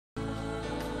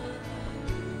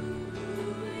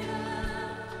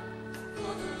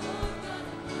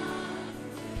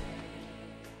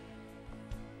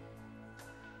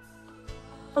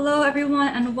Hello, everyone,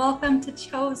 and welcome to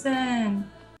Chosen.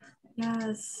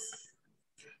 Yes.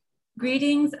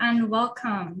 Greetings and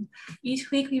welcome. Each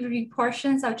week, we read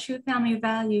portions of True Family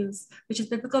Values, which is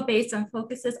biblical based and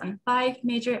focuses on 5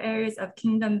 major areas of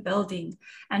kingdom building.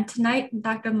 And tonight,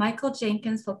 Dr. Michael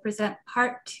Jenkins will present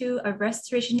part 2 of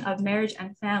Restoration of Marriage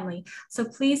and Family. So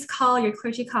please call your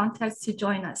clergy contacts to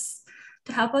join us.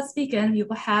 To help us begin, we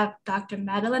will have Dr.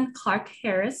 Madeline Clark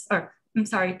Harris,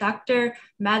 Dr.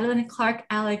 Madeline Clark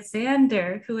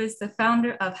Alexander, who is the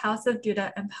founder of House of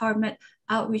Judah Empowerment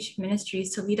Outreach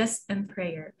Ministries, to lead us in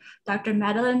prayer. Dr.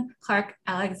 Madeline Clark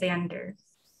Alexander.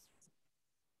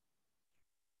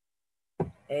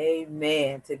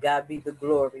 Amen. To God be the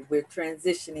glory. We're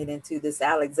transitioning into this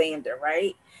Alexander,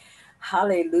 right?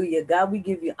 Hallelujah. God, we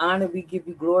give you honor, we give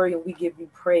you glory, and we give you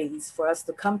praise for us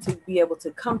to be able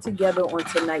to come together on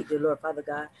tonight, dear Lord Father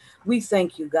God. We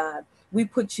thank you, God. We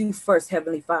put you first,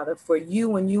 Heavenly Father, for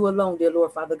you and you alone, dear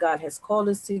Lord Father God, has called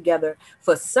us together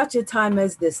for such a time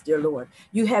as this, dear Lord.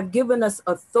 You have given us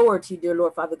authority, dear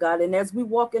Lord Father God, and as we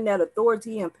walk in that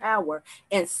authority and power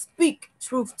and speak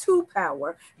truth to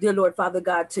power, dear Lord Father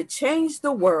God, to change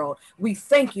the world, we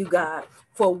thank you, God,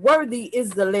 for worthy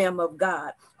is the Lamb of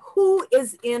God who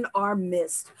is in our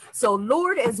midst. So,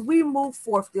 Lord, as we move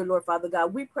forth, dear Lord Father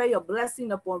God, we pray a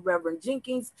blessing upon Reverend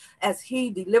Jenkins as he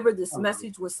delivered this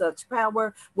message with such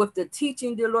power, with the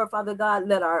teaching, dear Lord Father God.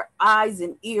 Let our eyes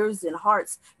and ears and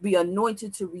hearts be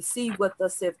anointed to receive what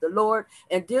thus saith the Lord.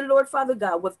 And dear Lord Father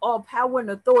God, with all power and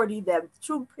authority that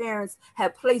true parents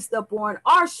have placed upon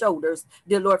our shoulders,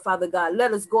 dear Lord Father God,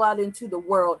 let us go out into the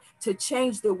world to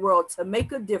change the world, to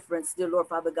make a difference, dear Lord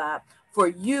Father God. For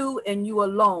you and you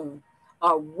alone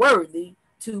are worthy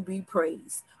to be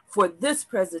praised. For this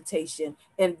presentation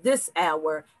and this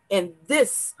hour and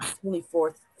this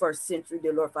 24th first century,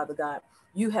 dear Lord Father God,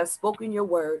 you have spoken your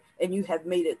word and you have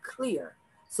made it clear.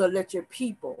 So let your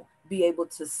people be able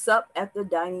to sup at the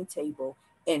dining table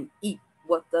and eat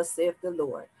what thus saith the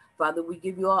Lord. Father, we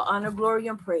give you all honor, glory,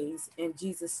 and praise. In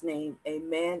Jesus' name,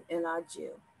 amen and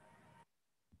adieu.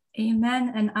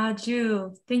 Amen and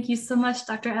adieu. Thank you so much,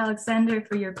 Dr. Alexander,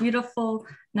 for your beautiful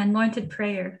and anointed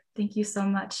prayer. Thank you so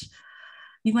much.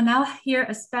 We will now hear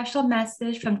a special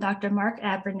message from Dr. Mark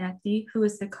Abernathy, who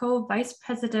is the co-vice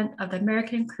president of the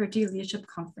American Clergy Leadership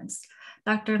Conference.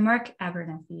 Dr. Mark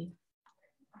Abernathy.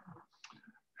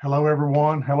 Hello,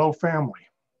 everyone. Hello, family.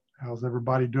 How's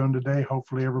everybody doing today?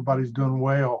 Hopefully everybody's doing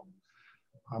well.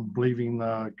 I'm believing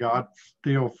God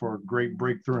still for a great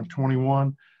breakthrough in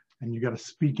 21. And you got to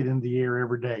speak it in the air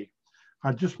every day.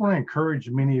 I just want to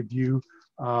encourage many of you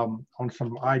on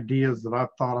some ideas that I've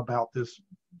thought about this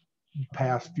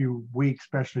past few weeks,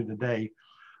 especially today.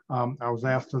 I was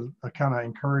asked to kind of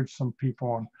encourage some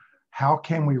people on how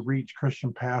can we reach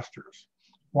Christian pastors?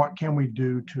 What can we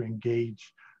do to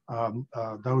engage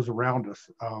those around us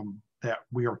that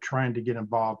we are trying to get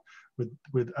involved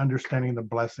with understanding the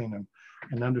blessing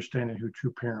and understanding who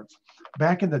true parents.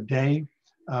 Back in the day,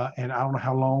 and I don't know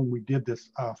how long we did this,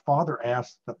 Father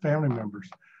asked the family members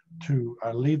to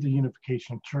leave the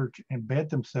Unification Church and embed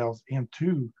themselves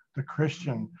into the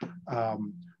Christian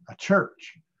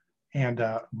church. And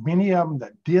many of them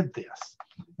that did this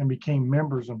and became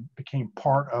members and became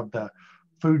part of the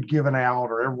food given out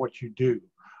or ever what you do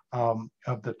of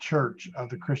the church, of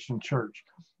the Christian church,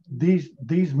 these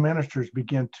ministers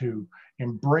begin to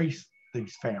embrace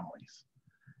these families.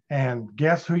 And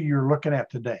guess who you're looking at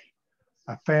today?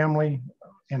 A family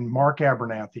in Mark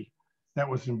Abernathy that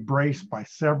was embraced by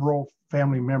several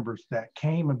family members that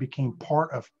came and became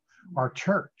part of our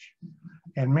church.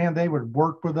 And man, they would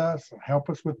work with us and help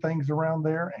us with things around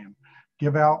there and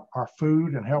give out our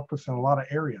food and help us in a lot of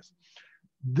areas.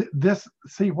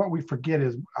 What we forget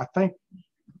is, I think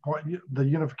what the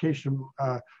Unification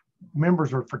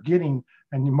members are forgetting,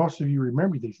 and most of you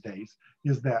remember these days,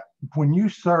 is that when you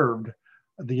served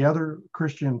the other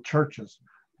Christian churches,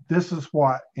 this is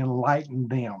what enlightened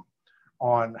them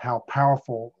on how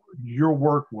powerful your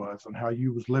work was and how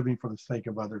you was living for the sake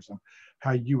of others and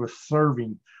how you were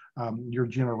serving your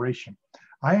generation.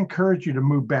 I encourage you to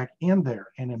move back in there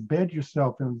and embed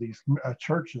yourself in these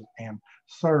churches and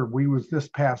serve. We was this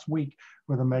past week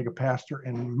with a mega pastor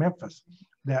in Memphis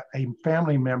that a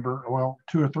family member, well,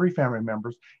 2 or 3 family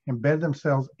members embed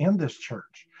themselves in this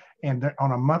church. And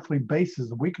on a monthly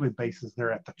basis, a weekly basis,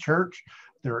 they're at the church,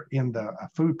 they're in the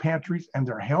food pantries, and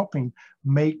they're helping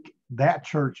make that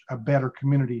church a better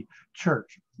community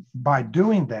church. By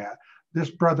doing that,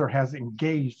 this brother has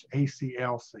engaged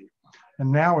ACLC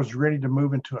and now is ready to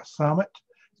move into a summit.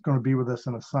 He's going to be with us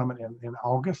in a summit in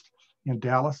August. in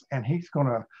Dallas, and he's going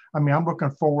to, I mean, I'm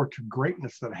looking forward to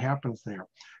greatness that happens there.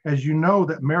 As you know,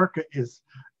 that America is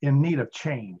in need of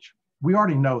change. We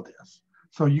already know this.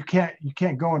 So you can't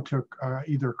go into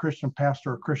either a Christian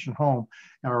pastor or a Christian home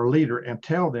or a leader and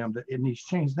tell them that it needs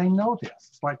change. They know this.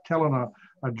 It's like telling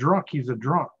a drunk he's a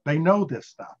drunk. They know this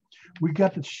stuff. We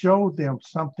got to show them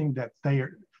something that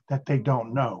they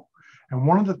don't know. And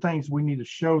one of the things we need to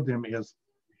show them is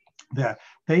that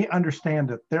they understand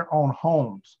that their own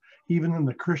homes, even in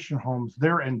the Christian homes,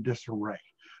 they're in disarray.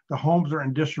 The homes are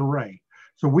in disarray.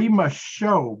 So we must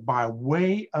show by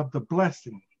way of the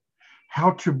blessing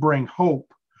how to bring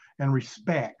hope and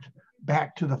respect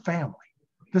back to the family.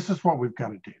 This is what we've got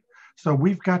to do. So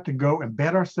we've got to go and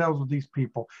embed ourselves with these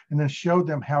people and then show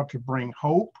them how to bring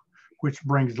hope, which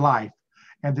brings life,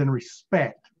 and then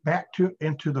respect back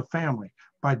into the family.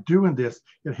 By doing this,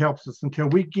 it helps us until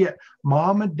we get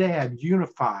mom and dad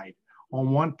unified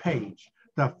on one page.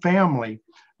 The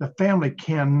family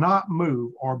cannot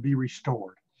move or be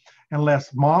restored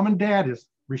unless mom and dad is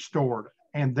restored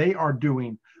and they are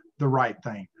doing the right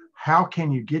thing. How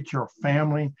can you get your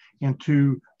family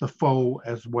into the fold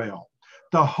as well?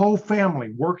 The whole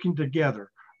family working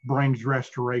together brings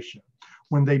restoration.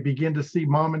 When they begin to see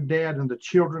mom and dad and the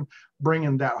children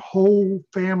bringing that whole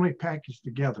family package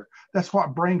together, that's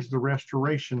what brings the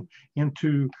restoration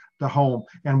into the home.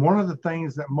 And one of the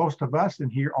things that most of us in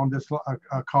here on this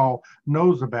call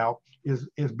knows about is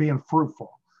being fruitful.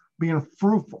 Being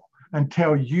fruitful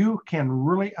until you can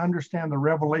really understand the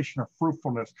revelation of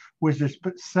fruitfulness, which is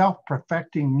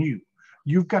self-perfecting you.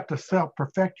 You've got to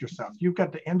self-perfect yourself. You've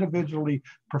got to individually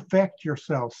perfect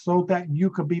yourself so that you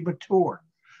can be mature.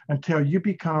 Until you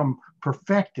become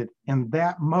perfected in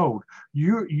that mode,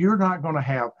 you're not going to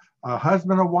have a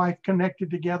husband and wife connected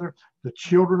together. The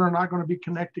children are not going to be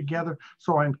connected together.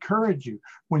 So I encourage you,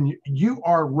 when you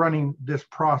are running this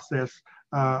process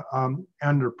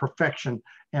under perfection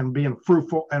and being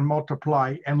fruitful and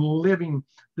multiply and living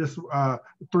this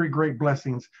three great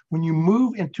blessings, when you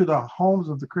move into the homes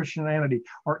of the Christianity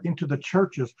or into the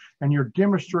churches and you're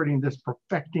demonstrating this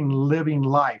perfecting living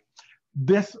life,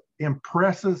 this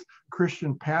impresses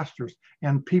Christian pastors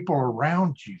and people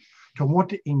around you to want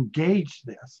to engage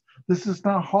this. This is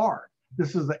not hard.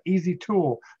 This is an easy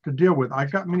tool to deal with.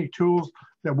 I've got many tools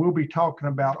that we'll be talking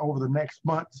about over the next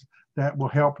months that will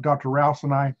help. Dr. Rouse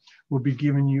and I will be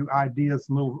giving you ideas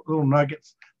and little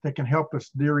nuggets that can help us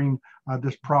during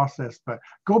this process. But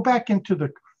go back into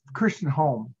the Christian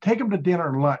home, take them to dinner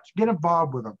and lunch, get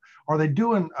involved with them. Are they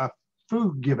doing a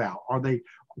food give out?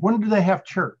 When do they have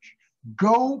church?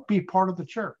 Go be part of the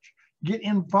church. Get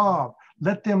involved.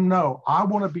 Let them know, I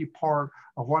want to be part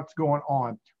of what's going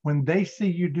on. When they see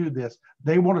you do this,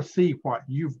 they want to see what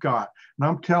you've got. And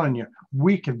I'm telling you,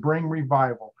 we can bring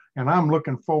revival. And I'm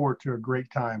looking forward to a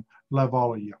great time. Love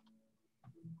all of you.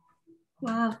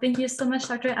 Wow, thank you so much,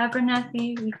 Dr.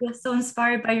 Abernathy. We feel so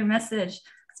inspired by your message.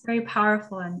 It's very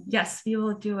powerful. And yes, we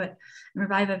will do it and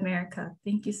revive America.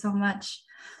 Thank you so much.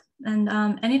 And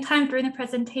anytime during the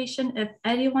presentation, if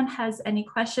anyone has any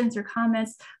questions or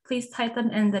comments, please type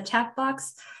them in the chat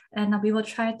box and we will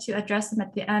try to address them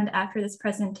at the end after this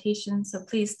presentation. So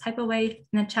please type away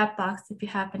in the chat box if you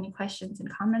have any questions and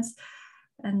comments.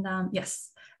 And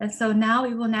yes, and so now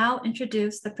we will now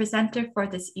introduce the presenter for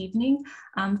this evening,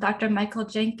 Dr. Michael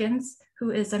Jenkins, who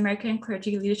is American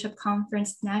Clergy Leadership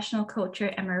Conference National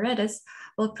Co-Chair Emeritus,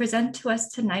 will present to us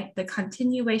tonight the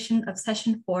continuation of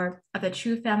session 4 of the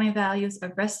True Family Values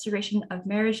of Restoration of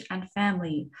Marriage and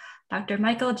Family. Dr.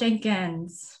 Michael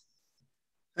Jenkins.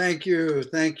 Thank you.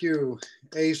 Thank you,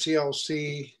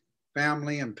 ACLC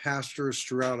family and pastors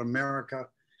throughout America.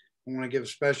 I want to give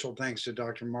special thanks to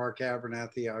Dr. Mark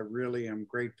Abernathy. I really am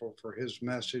grateful for his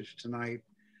message tonight.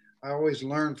 I always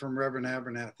learn from Reverend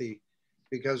Abernathy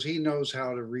because he knows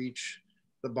how to reach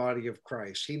the body of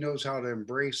Christ. He knows how to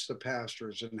embrace the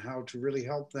pastors and how to really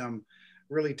help them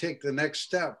really take the next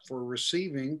step for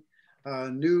receiving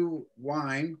new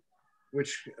wine,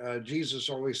 which Jesus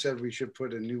always said we should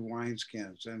put in new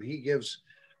wineskins. And he gives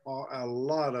a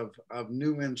lot of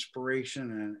new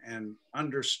inspiration and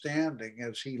understanding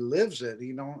as he lives it.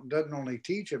 He doesn't only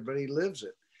teach it, but he lives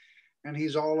it. And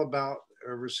he's all about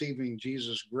receiving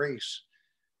Jesus' grace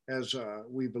as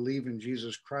we believe in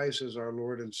Jesus Christ as our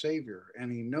Lord and Savior.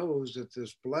 And he knows that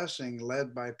this blessing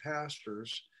led by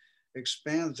pastors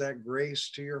expands that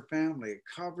grace to your family. It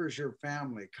covers your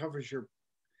family, covers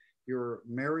your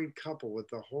married couple with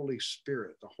the Holy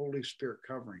Spirit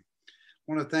covering.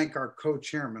 I want to thank our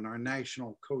co-chairman, our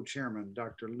national co-chairman,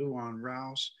 Dr. Luan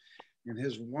Rouse, and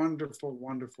his wonderful,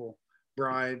 wonderful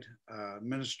bride,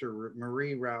 Minister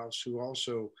Marie Rouse, who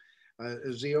also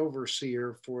is the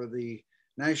overseer for the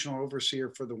national overseer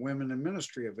for the women in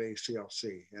ministry of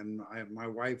ACLC. And my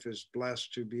wife is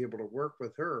blessed to be able to work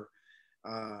with her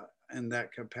in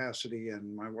that capacity.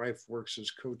 And my wife works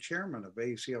as co-chairman of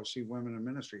ACLC Women in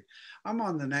Ministry. I'm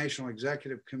on the National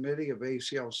Executive Committee of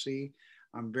ACLC.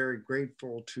 I'm very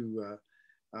grateful to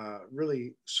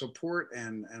really support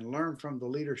and learn from the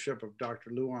leadership of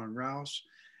Dr. Luan Rouse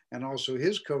and also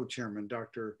his co-chairman,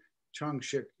 Dr.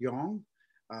 Chung-Shik Yong.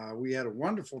 We had a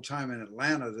wonderful time in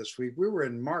Atlanta this week. We were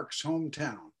in Mark's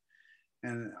hometown.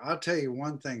 And I'll tell you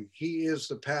one thing, he is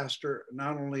the pastor,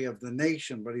 not only of the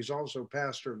nation, but he's also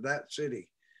pastor of that city.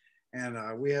 And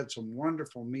we had some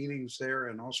wonderful meetings there,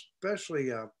 and especially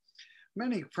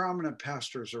many prominent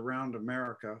pastors around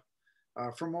America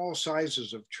from all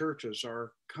sizes of churches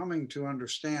are coming to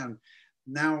understand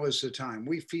now is the time.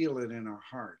 We feel it in our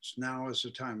hearts. Now is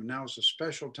the time. Now is a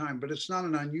special time, but it's not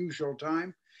an unusual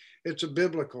time. It's a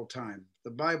biblical time.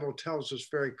 The Bible tells us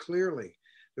very clearly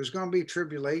there's going to be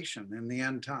tribulation in the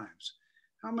end times.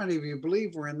 How many of you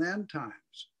believe we're in the end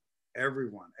times?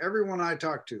 Everyone I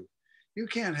talk to. You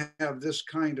can't have this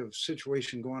kind of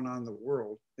situation going on in the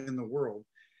world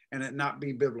and it not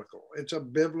be biblical. It's a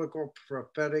biblical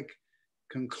prophetic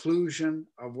conclusion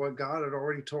of what God had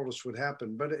already told us would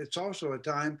happen, but it's also a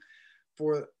time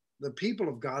for the people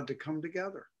of God to come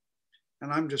together.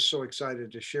 And I'm just so excited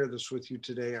to share this with you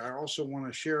today. I also want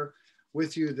to share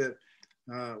with you that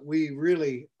we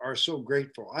really are so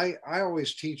grateful. I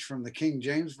always teach from the King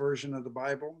James Version of the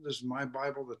Bible. This is my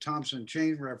Bible. The Thompson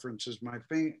Chain reference is my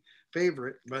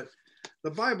favorite, but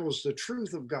the Bible is the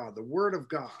truth of God, the Word of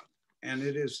God, and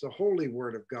it is the holy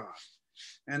Word of God.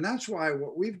 And that's why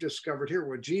what we've discovered here,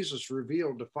 what Jesus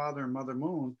revealed to Father and Mother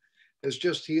Moon, is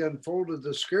just he unfolded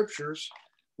the scriptures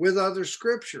with other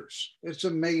scriptures. It's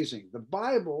amazing. The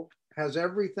Bible has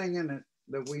everything in it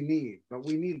that we need, but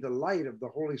we need the light of the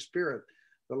Holy Spirit,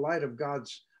 the light of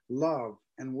God's love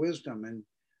and wisdom, and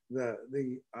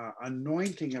the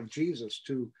anointing of Jesus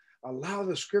to allow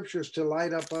the scriptures to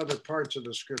light up other parts of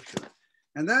the scripture.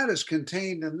 And that is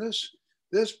contained in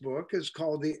this book. Is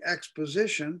called the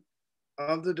Exposition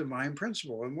of the Divine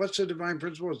Principle. And what's the divine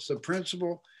principle? It's the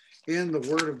principle in the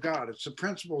Word of God. It's the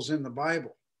principles in the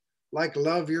Bible, like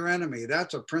love your enemy.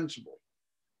 That's a principle,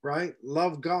 right?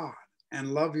 Love God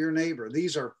and love your neighbor.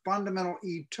 These are fundamental,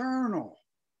 eternal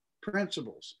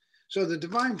principles. So the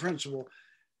divine principle,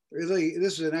 really,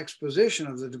 this is an exposition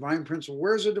of the divine principle.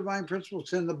 Where's the divine principle?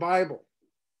 It's in the Bible.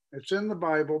 It's in the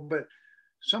Bible, but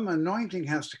some anointing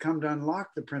has to come to unlock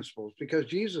the principles, because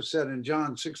Jesus said in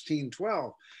John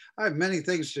 16:12, I have many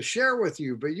things to share with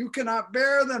you, but you cannot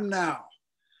bear them now.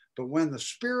 But when the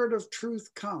Spirit of truth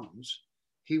comes,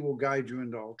 he will guide you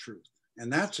into all truth.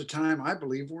 And that's a time I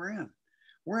believe we're in.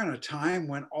 We're in a time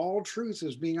when all truth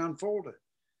is being unfolded.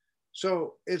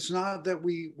 So it's not that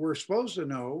we were supposed to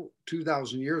know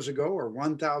 2,000 years ago or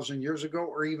 1,000 years ago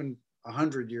or even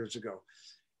 100 years ago.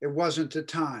 It wasn't the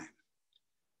time.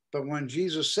 But when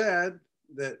Jesus said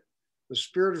that the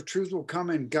Spirit of truth will come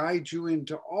and guide you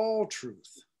into all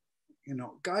truth,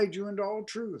 guide you into all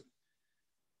truth,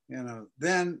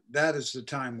 then that is the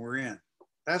time we're in.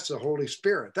 That's the Holy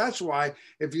Spirit. That's why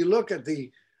if you look at the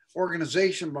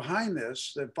organization behind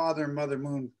this that Father and Mother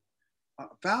Moon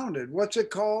founded, what's it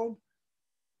called?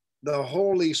 The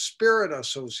Holy Spirit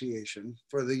Association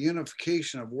for the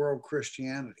Unification of World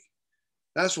Christianity.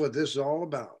 That's what this is all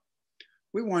about.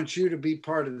 We want you to be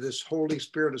part of this Holy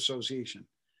Spirit Association.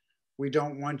 We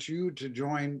don't want you to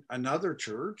join another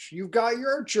church. You've got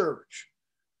your church.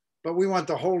 But we want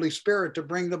the Holy Spirit to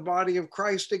bring the body of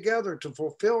Christ together to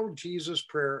fulfill Jesus'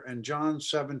 prayer in John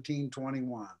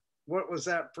 17:21. What was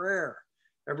that prayer?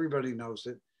 Everybody knows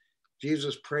it.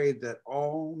 Jesus prayed that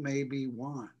all may be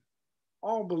one.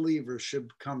 All believers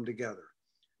should come together.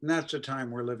 And that's the time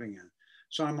we're living in.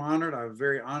 So I'm honored. I'm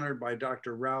very honored by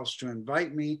Dr. Rouse to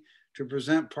invite me to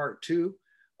present part 2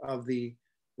 of the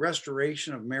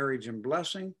restoration of marriage and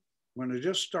blessing. I'm going to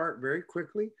just start very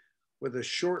quickly with a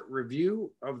short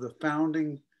review of the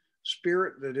founding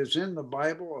spirit that is in the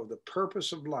Bible of the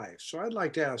purpose of life. So I'd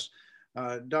like to ask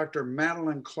Dr.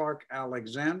 Madeline Clark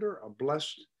Alexander, a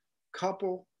blessed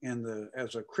couple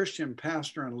as a Christian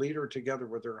pastor and leader, together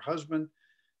with her husband,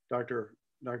 Dr.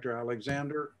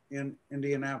 Alexander, in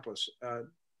Indianapolis.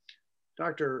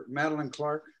 Dr. Madeline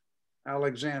Clark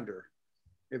Alexander,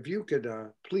 if you could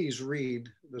please read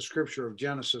the scripture of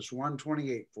Genesis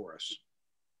 1:28 for us.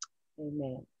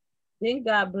 Amen. Then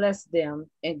God blessed them,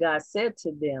 and God said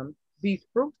to them, be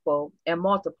fruitful and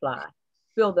multiply,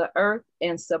 fill the earth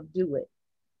and subdue it.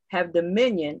 Have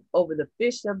dominion over the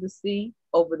fish of the sea,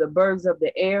 over the birds of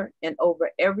the air, and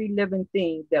over every living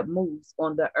thing that moves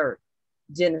on the earth.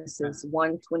 Genesis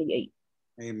 1:28.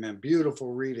 Amen.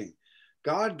 Beautiful reading.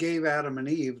 God gave Adam and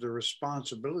Eve the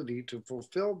responsibility to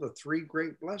fulfill the three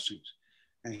great blessings.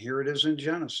 And here it is in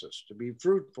Genesis, to be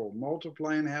fruitful,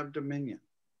 multiply, and have dominion.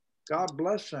 God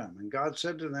blessed them, and God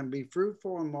said to them, be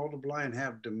fruitful and multiply and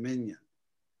have dominion.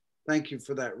 Thank you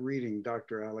for that reading,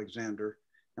 Dr. Alexander,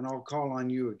 and I'll call on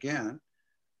you again.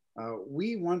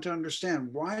 We want to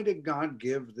understand, why did God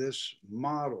give this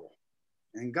model?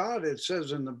 And God, it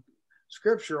says in the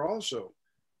scripture also,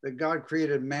 that God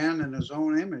created man in his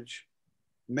own image.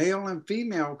 Male and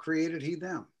female created he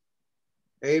them.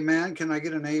 Amen. Can I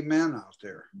get an amen out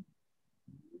there?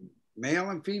 Male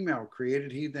and female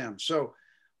created he them. So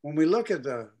when we look at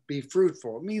the be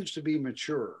fruitful, it means to be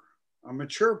mature. A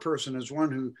mature person is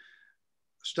one who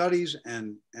studies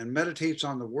and meditates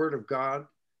on the word of God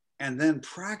and then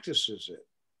practices it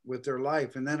with their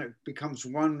life. And then it becomes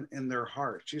one in their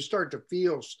hearts. You start to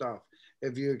feel stuff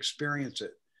if you experience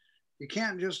it. You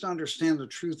can't just understand the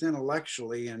truth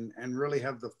intellectually and really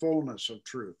have the fullness of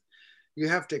truth. You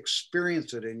have to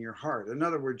experience it in your heart. In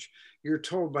other words, you're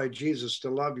told by Jesus to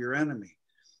love your enemy.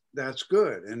 That's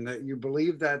good. And that you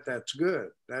believe that, that's good.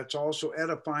 That's also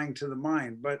edifying to the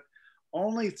mind. But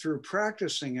only through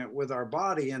practicing it with our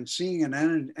body and seeing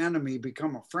an enemy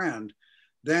become a friend,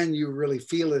 then you really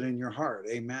feel it in your heart.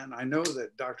 Amen. I know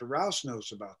that Dr. Rouse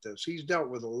knows about this. He's dealt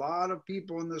with a lot of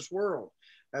people in this world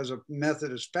as a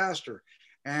Methodist pastor.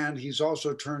 And he's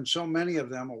also turned so many of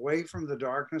them away from the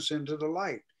darkness into the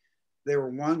light. They were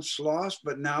once lost,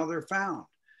 but now they're found.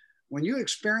 When you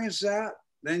experience that,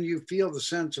 then you feel the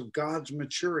sense of God's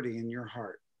maturity in your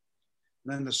heart.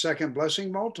 Then the second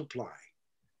blessing, multiply.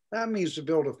 That means to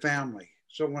build a family.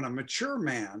 So when a mature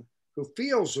man who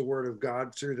feels the word of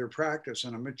God through their practice,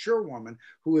 and a mature woman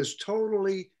who is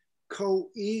totally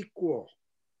co-equal.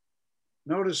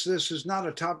 Notice this is not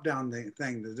a top-down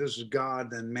thing, that this is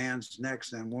God, then man's next,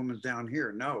 then woman's down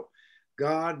here. No,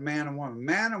 God, man, and woman.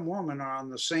 Man and woman are on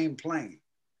the same plane.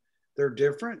 They're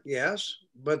different, yes,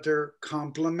 but they're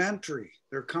complementary.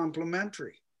 They're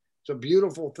complementary. It's a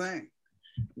beautiful thing.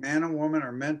 Man and woman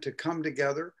are meant to come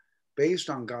together based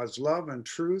on God's love and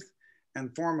truth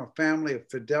and form a family of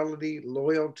fidelity,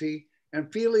 loyalty,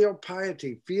 and filial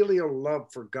piety, filial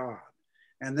love for God,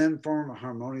 and then form a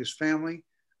harmonious family,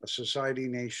 a society,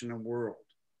 nation, and world.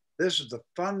 This is the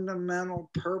fundamental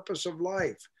purpose of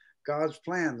life, God's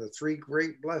plan, the three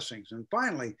great blessings. And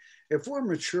finally, if we're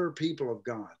mature people of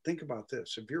God, think about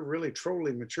this. If you're really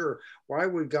truly mature, why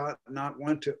would God not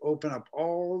want to open up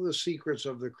all the secrets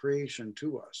of the creation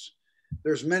to us?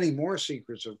 There's many more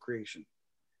secrets of creation.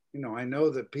 You know, I know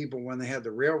that people, when they had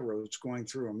the railroads going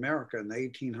through America in the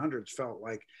 1800s, felt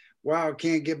like, wow, it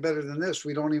can't get better than this.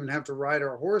 We don't even have to ride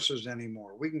our horses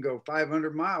anymore. We can go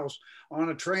 500 miles on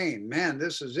a train. Man,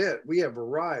 this is it. We have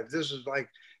arrived. This is like,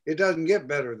 it doesn't get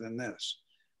better than this.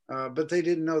 But they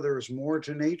didn't know there was more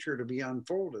to nature to be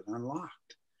unfolded,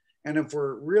 unlocked. And if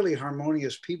we're really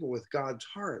harmonious people with God's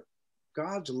heart,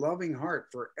 God's loving heart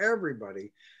for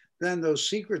everybody, then those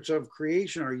secrets of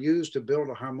creation are used to build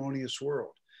a harmonious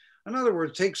world. In other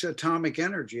words, it takes atomic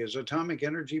energy. Is atomic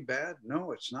energy bad?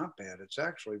 No, it's not bad. It's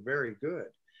actually very good.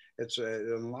 It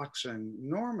unlocks an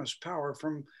enormous power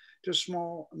from just a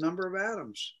small number of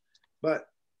atoms. But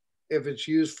if it's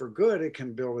used for good, it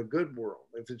can build a good world.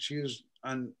 If it's used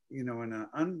in an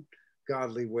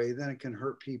ungodly way, then it can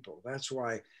hurt people. That's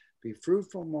why be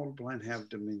fruitful, multiply, and have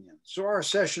dominion. So our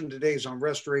session today is on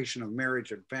restoration of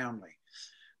marriage and family.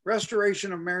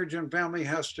 Restoration of marriage and family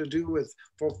has to do with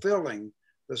fulfilling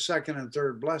the second and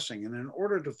third blessing. And in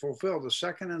order to fulfill the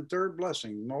second and third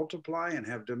blessing, multiply and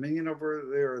have dominion over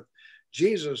the earth,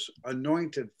 Jesus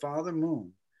anointed Father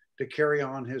Moon to carry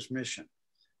on his mission.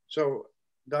 So,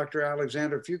 Dr.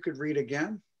 Alexander, if you could read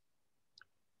again.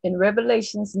 In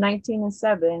Revelations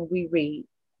 19:7, we read,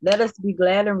 "Let us be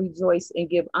glad and rejoice and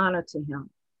give honor to him,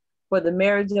 for the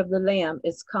marriage of the Lamb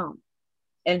is come,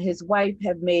 and his wife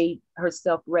have made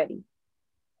herself ready.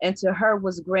 And to her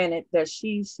was granted that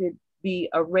she should be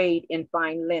arrayed in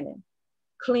fine linen,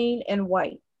 clean and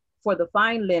white, for the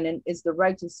fine linen is the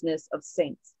righteousness of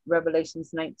saints."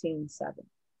 Revelations 19:7.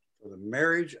 For the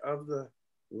marriage of the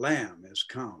Lamb is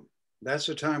come. That's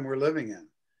the time we're living in.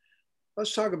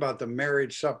 Let's talk about the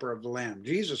marriage supper of the Lamb.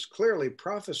 Jesus clearly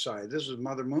prophesied, this is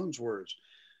Mother Moon's words,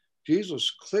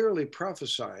 Jesus clearly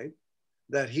prophesied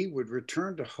that he would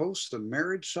return to host the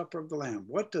marriage supper of the Lamb.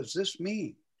 What does this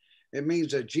mean? It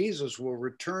means that Jesus will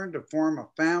return to form a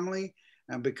family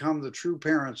and become the true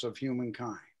parents of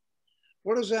humankind.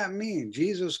 What does that mean?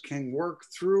 Jesus can work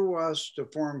through us to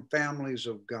form families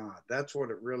of God. That's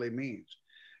what it really means.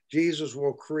 Jesus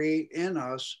will create in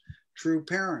us true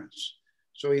parents.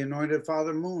 So he anointed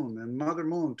Father Moon and Mother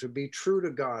Moon to be true to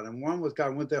God and one with God.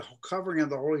 And with the covering of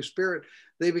the Holy Spirit,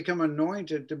 they become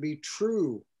anointed to be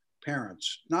true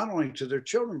parents, not only to their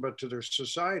children, but to their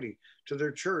society, to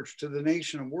their church, to the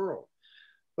nation and world.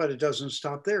 But it doesn't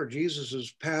stop there. Jesus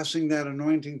is passing that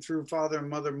anointing through Father and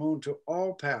Mother Moon to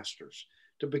all pastors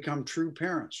to become true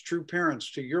parents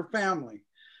to your family,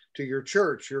 to your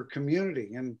church, your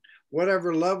community, and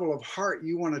whatever level of heart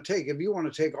you want to take. If you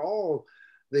want to take all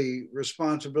the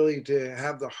responsibility to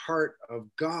have the heart of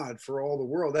God for all the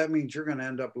world, that means you're going to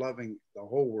end up loving the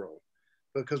whole world.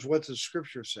 Because what does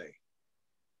Scripture say?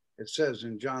 It says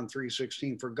in John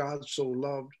 3:16, for God so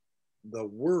loved the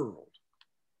world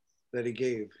that he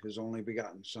gave his only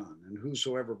begotten Son, and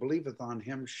whosoever believeth on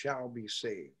him shall be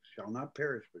saved, shall not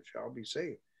perish, but shall be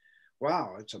saved.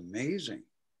 Wow, it's amazing.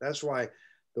 That's why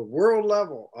the world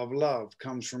level of love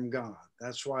comes from God.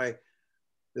 That's why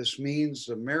this means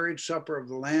the marriage supper of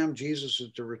the Lamb. Jesus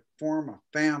is to form a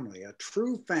family, a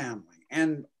true family,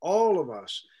 and all of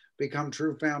us become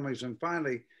true families. And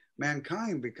finally,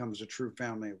 mankind becomes a true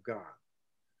family of God.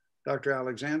 Dr.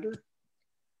 Alexander?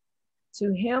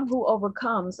 To him who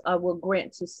overcomes, I will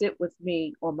grant to sit with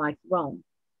me on my throne,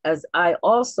 as I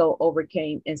also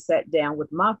overcame and sat down with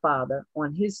my Father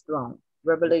on his throne.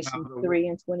 Revelation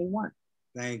 3:21.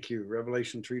 Thank you.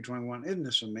 Revelation 3:21. Isn't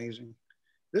this amazing?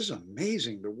 This is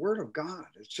amazing. The Word of God.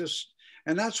 It's just,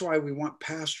 and that's why we want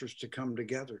pastors to come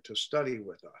together to study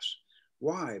with us.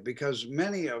 Why? Because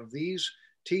many of these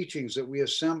teachings that we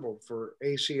assembled for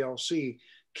ACLC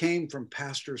came from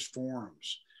pastors'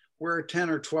 forums, where 10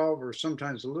 or 12 or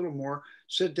sometimes a little more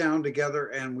sit down together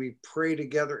and we pray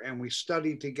together and we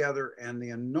study together, and the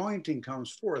anointing comes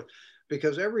forth,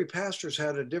 because every pastor's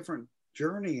had a different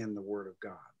journey in the Word of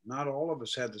God. Not all of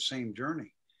us had the same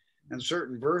journey. And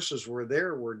certain verses were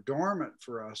dormant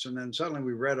for us. And then suddenly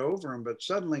we read over them. But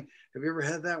suddenly, have you ever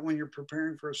had that when you're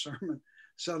preparing for a sermon?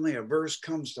 Suddenly a verse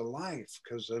comes to life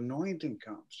because the anointing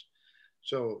comes.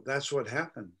 So that's what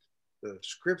happened. The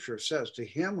Scripture says, to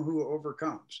him who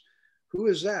overcomes. Who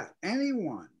is that?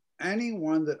 Anyone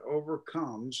that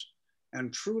overcomes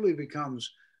and truly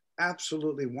becomes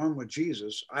absolutely one with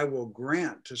Jesus, I will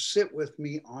grant to sit with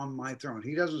me on my throne.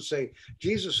 He doesn't say,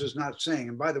 Jesus is not saying,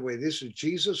 and by the way, this is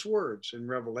Jesus' words in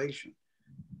Revelation.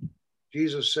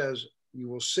 Jesus says, you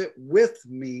will sit with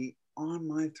me on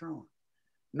my throne,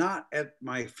 not at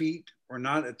my feet or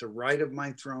not at the right of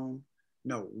my throne.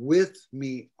 No, with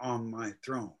me on my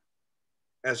throne.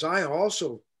 As I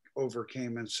also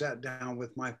overcame and sat down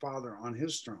with my Father on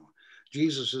his throne.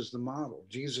 Jesus is the model.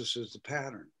 Jesus is the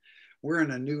pattern. We're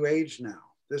in a new age now.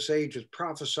 This age is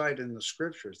prophesied in the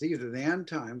Scriptures. These are the end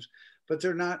times, but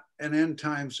they're not an end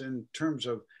times in terms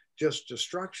of just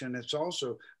destruction. It's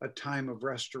also a time of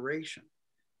restoration.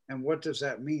 And what does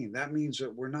that mean? That means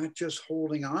that we're not just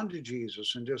holding on to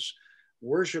Jesus and just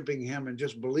worshiping him and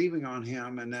just believing on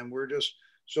him, and then we're just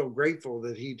so grateful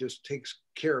that he just takes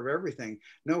care of everything.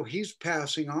 No, he's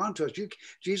passing on to us.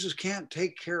 Jesus can't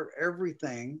take care of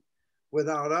everything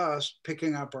without us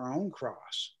picking up our own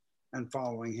cross and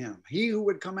following him. He who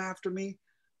would come after me,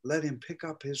 let him pick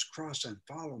up his cross and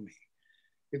follow me.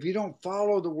 If you don't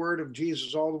follow the word of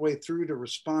Jesus all the way through to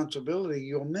responsibility,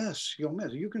 you'll miss.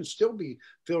 You can still be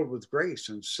filled with grace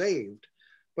and saved,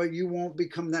 but you won't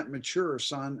become that mature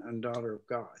son and daughter of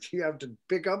God. You have to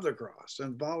pick up the cross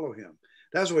and follow him.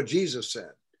 That's what Jesus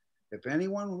said. If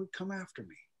anyone would come after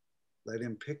me, let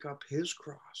him pick up his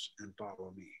cross and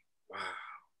follow me. Wow.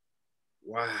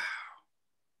 Wow.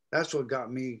 That's what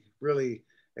got me really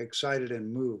excited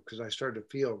and moved, because I started to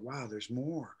feel, wow, there's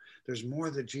more. There's more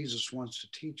that Jesus wants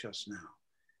to teach us now.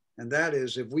 And that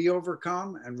is, if we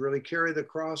overcome and really carry the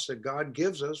cross that God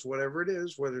gives us, whatever it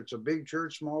is, whether it's a big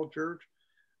church, small church,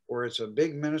 or it's a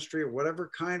big ministry, or whatever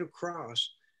kind of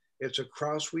cross, it's a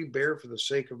cross we bear for the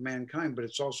sake of mankind, but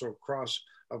it's also a cross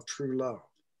of true love.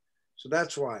 So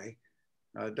that's why,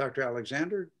 Dr.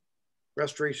 Alexander,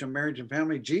 Restoration of Marriage and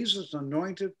Family, Jesus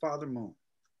anointed Father Moon.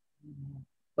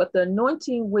 But the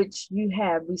anointing which you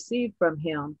have received from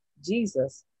him,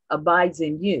 Jesus, abides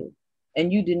in you,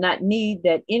 and you do not need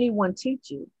that anyone teach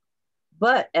you.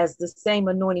 But as the same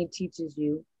anointing teaches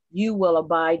you, you will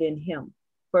abide in him.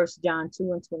 1 John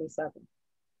 2:27.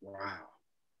 Wow.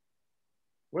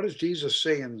 What does Jesus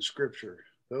say in the Scripture?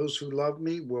 Those who love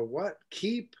me will what?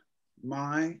 Keep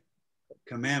my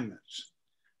commandments.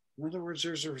 In other words,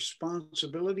 there's a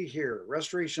responsibility here.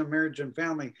 Restoration of marriage and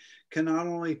family can not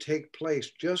only take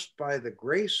place just by the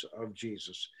grace of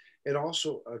Jesus, it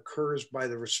also occurs by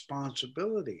the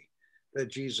responsibility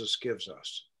that Jesus gives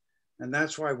us. And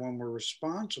that's why when we're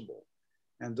responsible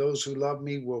and those who love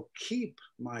me will keep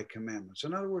my commandments.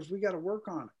 In other words, we got to work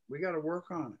on it. We got to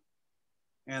work on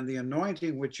it. And the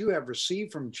anointing which you have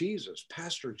received from Jesus,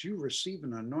 pastors, you receive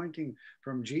an anointing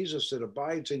from Jesus that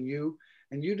abides in you,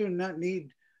 and you do not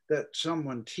need that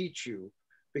someone teach you,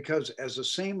 because as the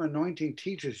same anointing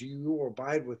teaches you, you will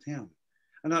abide with him.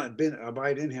 And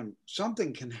abide in him.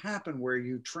 Something can happen where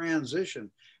you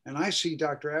transition. And I see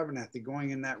Dr. Abernathy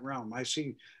going in that realm. I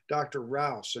see Dr.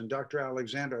 Rouse and Dr.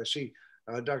 Alexander. I see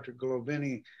Dr.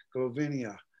 Golovina,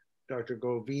 Dr.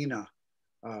 Govina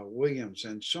Williams,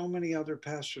 and so many other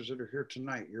pastors that are here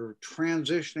tonight. You're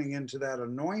transitioning into that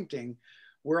anointing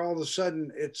where all of a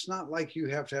sudden it's not like you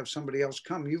have to have somebody else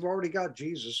come. You've already got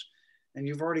Jesus and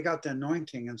you've already got the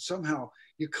anointing, and somehow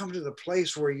you come to the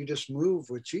place where you just move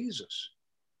with Jesus.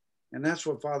 And that's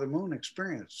what Father Moon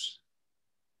experienced.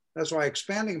 That's why,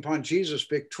 expanding upon Jesus'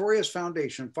 victorious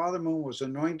foundation, Father Moon was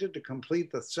anointed to complete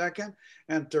the second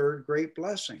and third great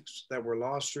blessings that were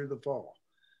lost through the fall.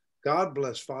 God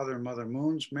bless Father and Mother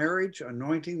Moon's marriage,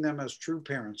 anointing them as true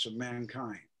parents of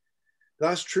mankind.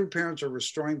 Thus, true parents are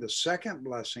restoring the second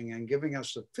blessing and giving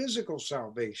us the physical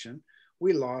salvation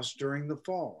we lost during the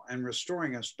fall, and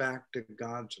restoring us back to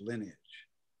God's lineage.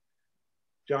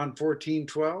 John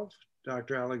 14:12,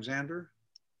 Dr. Alexander.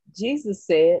 Jesus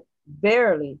said,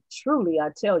 verily, truly,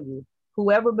 I tell you,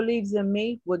 whoever believes in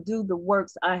me will do the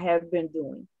works I have been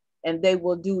doing, and they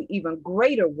will do even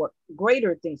greater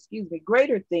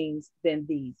things than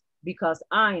these, because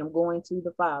I am going to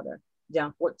the Father.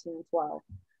 John 14:12.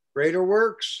 Greater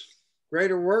works,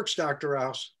 Dr.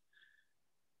 Rouse.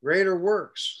 Greater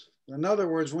works. In other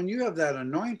words, when you have that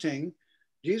anointing,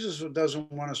 Jesus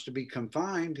doesn't want us to be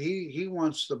confined. He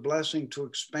wants the blessing to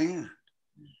expand.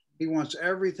 He wants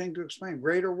everything to expand.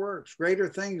 Greater works, greater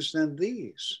things than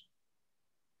these.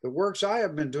 The works I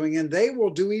have been doing, and they will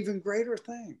do even greater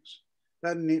things.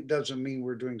 That doesn't mean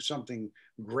we're doing something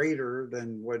greater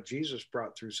than what Jesus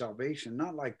brought through salvation.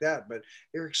 Not like that, but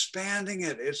they're expanding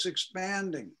it. It's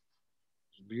expanding.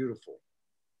 It's beautiful.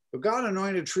 But God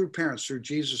anointed true parents through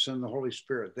Jesus and the Holy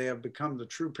Spirit. They have become the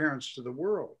true parents to the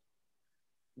world.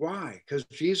 Why? Because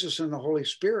Jesus and the Holy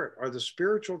Spirit are the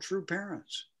spiritual true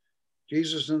parents.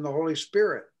 Jesus and the Holy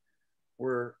Spirit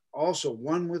were also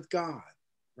one with God,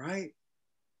 right?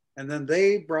 And then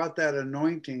they brought that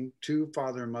anointing to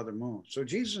Father and Mother Moon. So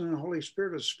Jesus and the Holy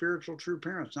Spirit are spiritual true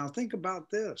parents. Now think about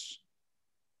this.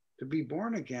 To be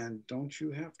born again, don't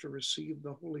you have to receive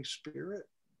the Holy Spirit?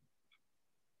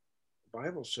 The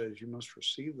Bible says you must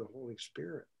receive the Holy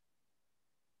Spirit.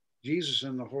 Jesus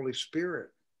and the Holy Spirit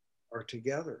are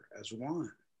together as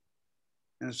one.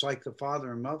 And it's like the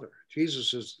Father and Mother.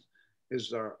 Jesus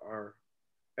is our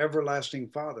everlasting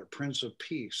Father, Prince of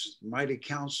Peace, mighty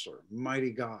counselor,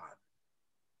 mighty God.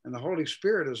 And the Holy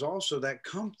Spirit is also that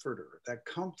comforter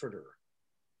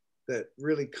that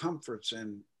really comforts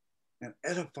and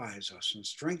edifies us and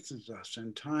strengthens us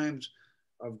in times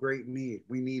of great need.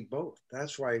 We need both.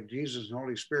 That's why Jesus and the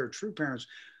Holy Spirit are true parents,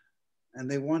 and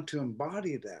they want to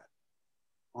embody that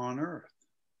on earth.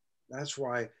 That's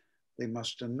why they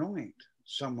must anoint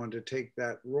someone to take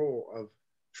that role of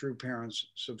true parents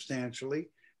substantially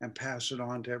and pass it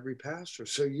on to every pastor.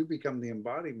 So you become the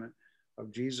embodiment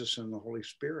of Jesus and the Holy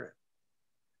Spirit.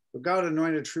 But God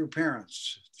anointed true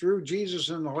parents through Jesus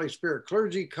and the Holy Spirit.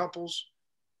 Clergy couples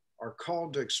are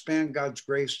called to expand God's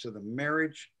grace to the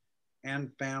marriage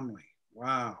and family.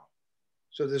 Wow.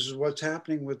 So this is what's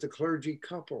happening with the clergy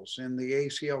couples in the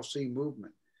ACLC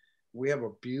movement. We have a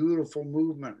beautiful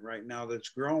movement right now that's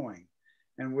growing,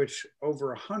 in which over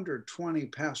 120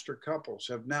 pastor couples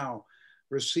have now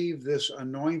received this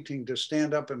anointing to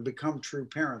stand up and become true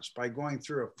parents by going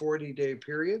through a 40-day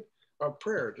period of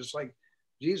prayer. Just like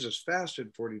Jesus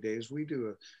fasted 40 days, we do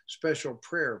a special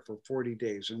prayer for 40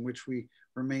 days in which we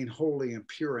remain holy and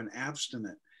pure and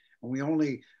abstinent. And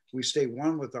we stay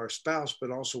one with our spouse,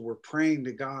 but also we're praying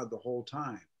to God the whole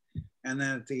time. And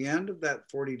then at the end of that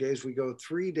 40 days, we go a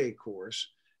 3-day course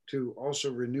to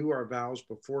also renew our vows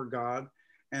before God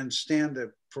and stand up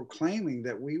proclaiming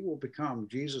that we will become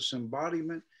Jesus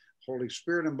embodiment, Holy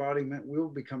Spirit embodiment. We will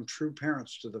become true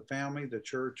parents to the family, the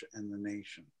church, and the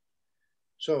nation.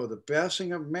 So the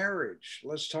blessing of marriage.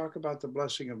 Let's talk about the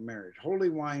blessing of marriage. Holy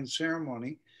wine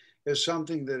ceremony is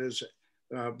something that is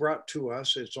brought to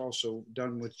us. It's also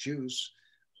done with juice,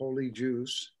 holy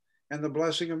juice, and the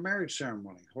blessing of marriage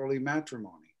ceremony, holy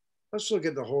matrimony. Let's look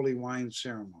at the holy wine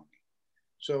ceremony.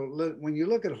 So when you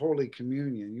look at Holy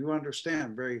Communion, you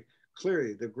understand very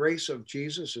clearly the grace of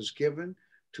Jesus is given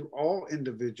to all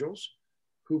individuals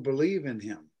who believe in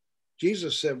him.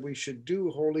 Jesus said we should do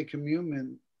Holy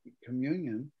Communion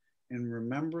in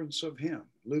remembrance of him.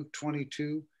 Luke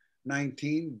 22,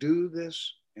 19, do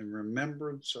this in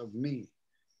remembrance of me.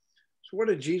 So what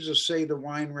did Jesus say the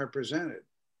wine represented?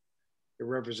 It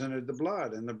represented the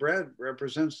blood, and the bread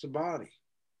represents the body.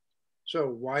 So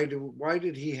why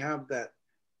did he have that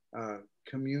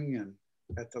communion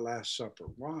at the Last Supper?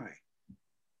 Why?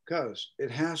 Because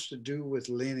it has to do with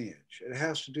lineage. It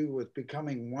has to do with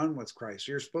becoming one with Christ.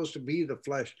 You're supposed to be the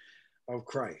flesh of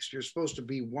Christ. You're supposed to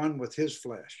be one with his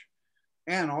flesh.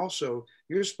 And also,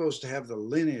 you're supposed to have the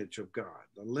lineage of God,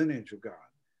 the lineage of God.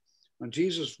 When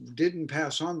Jesus didn't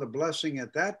pass on the blessing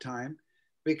at that time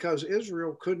because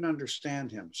Israel couldn't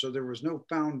understand him. So there was no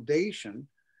foundation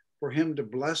for him to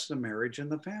bless the marriage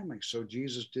and the family. So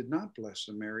Jesus did not bless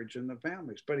the marriage and the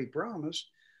families, but he promised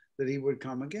that he would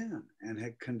come again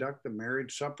and conduct the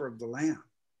marriage supper of the Lamb.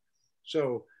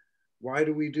 So why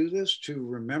do we do this? To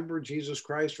remember Jesus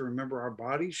Christ, to remember our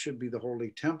bodies should be the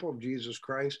holy temple of Jesus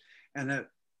Christ, and that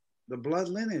the blood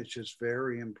lineage is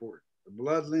very important, the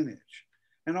blood lineage.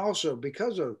 And also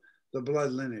because of the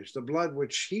blood lineage, the blood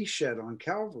which he shed on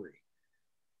Calvary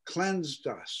cleansed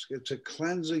us. It's a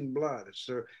cleansing blood.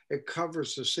 It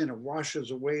covers the sin. It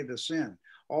washes away the sin.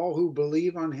 All who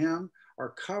believe on him are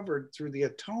covered through the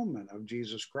atonement of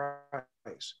Jesus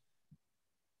Christ.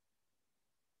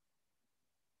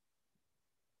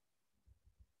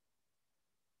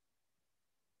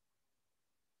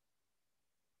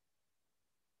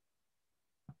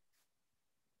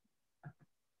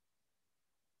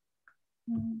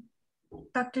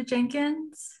 Dr.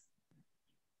 Jenkins?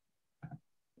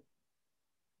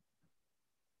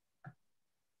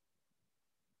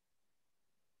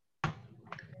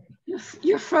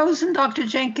 You're frozen, Dr.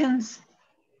 Jenkins.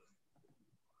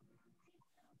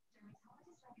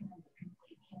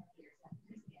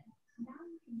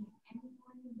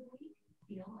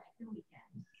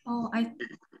 Oh,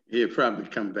 He'll probably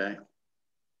come back.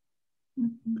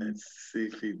 Let's see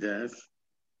if he does.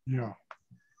 Yeah.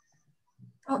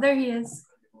 Oh, there he is.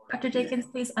 Dr. Jenkins,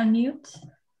 please unmute.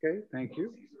 Okay, thank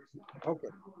you. Okay.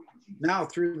 Now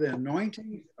through the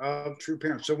anointing of true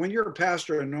parents. So when you're a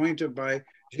pastor anointed by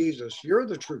Jesus, you're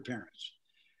the true parents.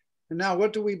 And now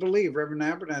what do we believe? Reverend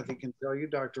Abernathy can tell you,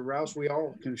 Dr. Rouse, we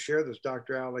all can share this,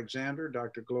 Dr. Alexander,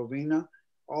 Dr. Glovina,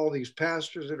 all these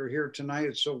pastors that are here tonight.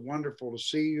 It's so wonderful to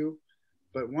see you.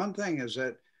 But one thing is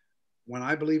that when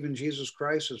I believe in Jesus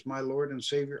Christ as my Lord and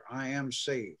Savior, I am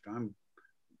saved. I'm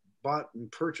bought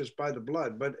and purchased by the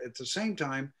blood. But at the same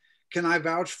time, can I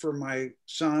vouch for my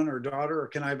son or daughter, or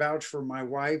can I vouch for my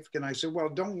wife? Can I say, well,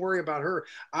 don't worry about her.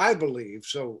 I believe,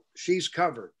 so she's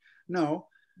covered. No,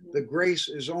 the grace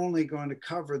is only going to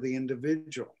cover the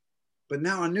individual. But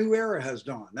now a new era has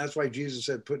dawned. That's why Jesus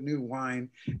said, put new wine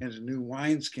into new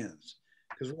wineskins,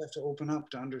 because we have to open up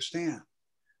to understand.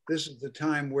 This is the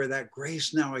time where that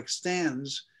grace now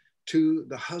extends to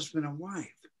the husband and wife.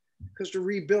 Because to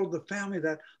rebuild the family,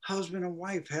 that husband and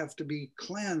wife have to be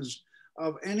cleansed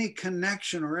of any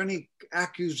connection or any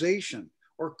accusation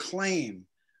or claim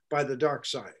by the dark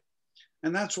side.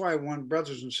 And that's why,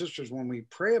 brothers and sisters, when we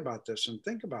pray about this and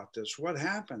think about this, what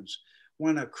happens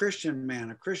when a Christian man,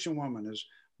 a Christian woman is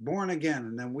born again,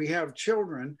 and then we have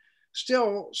children,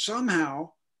 still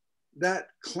somehow that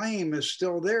claim is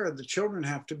still there. The children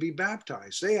have to be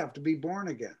baptized. They have to be born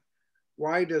again.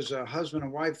 Why does a husband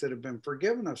and wife that have been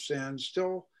forgiven of sin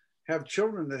still have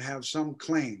children that have some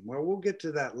claim? Well, we'll get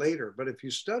to that later. But if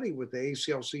you study with the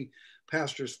ACLC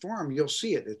Pastors Forum, you'll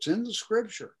see it. It's in the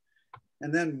scripture.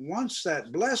 And then once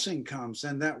that blessing comes,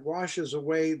 then that washes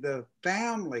away the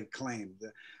family claim.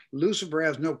 Lucifer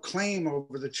has no claim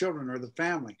over the children or the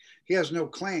family. He has no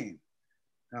claim.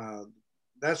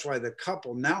 That's why the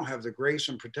couple now have the grace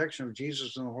and protection of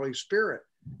Jesus and the Holy Spirit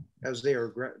as they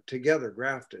are together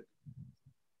grafted.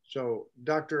 So,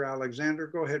 Dr. Alexander,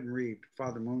 go ahead and read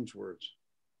Father Moon's words.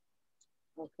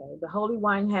 Okay. The holy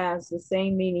wine has the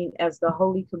same meaning as the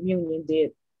Holy Communion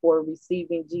did for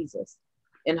receiving Jesus.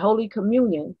 In Holy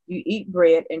Communion, you eat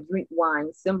bread and drink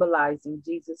wine, symbolizing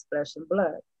Jesus' flesh and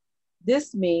blood.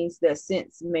 This means that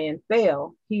since man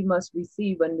fell, he must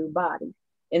receive a new body.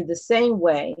 In the same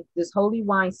way, this holy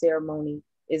wine ceremony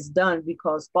is done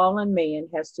because fallen man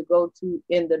has to go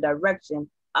in the direction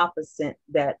opposite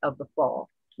that of the fall.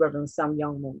 Reverend Sam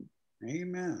Young Moon.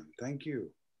 Amen. Thank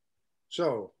you.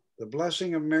 So the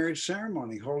blessing of marriage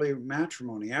ceremony, holy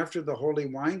matrimony. After the holy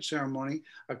wine ceremony,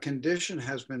 a condition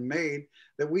has been made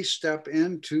that we step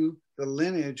into the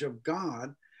lineage of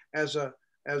God as a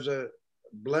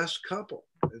blessed couple.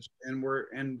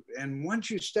 And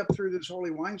once you step through this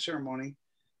holy wine ceremony,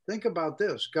 think about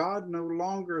this. God no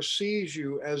longer sees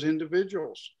you as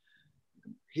individuals.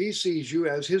 He sees you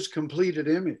as his completed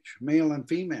image, male and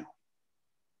female.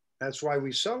 That's why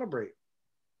we celebrate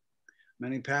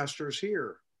Many pastors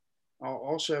here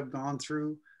also have gone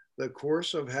through the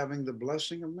course of having the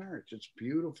blessing of marriage. It's a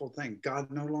beautiful thing.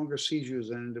 God no longer sees you as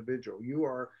an individual. You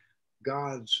are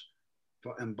God's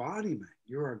embodiment.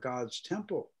 You are God's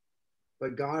temple.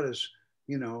 But God is,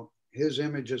 you know, his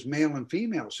image is male and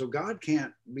female. So God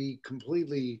can't be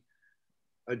completely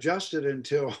adjusted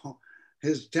until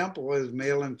his temple is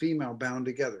male and female bound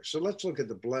together. So let's look at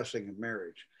the blessing of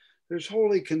marriage. There's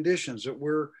holy conditions that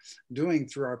we're doing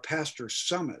through our pastor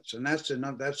summits. And that's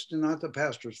not the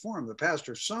pastor's forum. The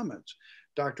pastor summits,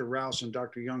 Dr. Rouse and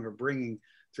Dr. Young are bringing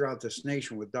throughout this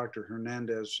nation with Dr.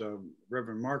 Hernandez,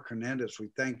 Reverend Mark Hernandez.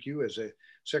 We thank you as a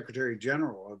Secretary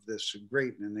General of this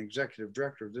great and Executive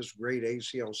Director of this great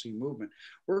ACLC movement.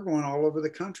 We're going all over the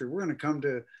country. We're going to come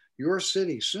to your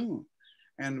city soon.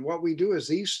 And what we do is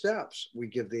these steps. We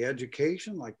give the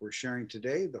education like we're sharing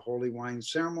today, the holy wine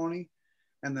ceremony.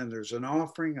 And then there's an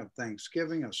offering of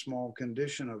thanksgiving, a small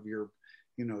condition of your,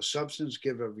 you know, substance,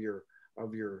 give of your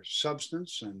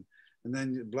substance, and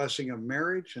then the blessing of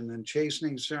marriage, and then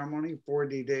chastening ceremony,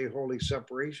 40-day holy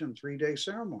separation, 3-day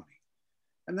ceremony.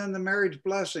 And then the marriage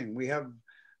blessing. We have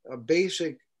a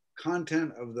basic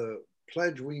content of the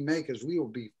pledge we make is we will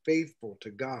be faithful to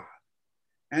God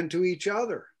and to each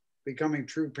other, becoming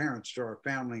true parents to our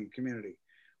family and community.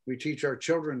 We teach our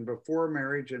children before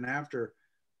marriage and after,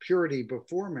 purity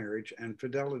before marriage and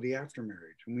fidelity after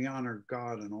marriage. And we honor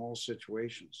God in all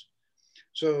situations.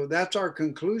 So that's our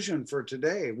conclusion for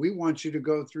today. We want you to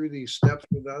go through these steps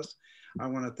with us. I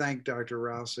want to thank Dr.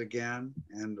 Rouse again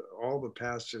and all the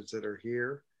pastors that are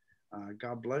here.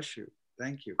 God bless you.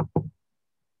 Thank you.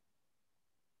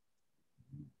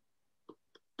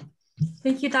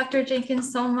 Thank you, Dr.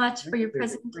 Jenkins, so much for your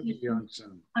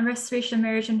presentation on restoration of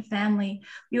marriage and family.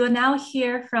 We will now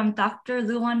hear from Dr.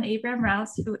 Luan Abram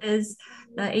Rouse, who is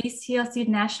the ACLC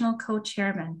National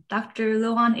Co-Chairman. Dr.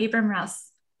 Luan Abram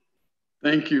Rouse.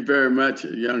 Thank you very much,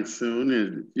 Young Soon.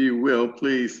 And if you will,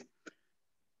 please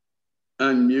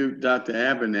unmute Dr.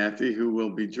 Abernathy, who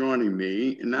will be joining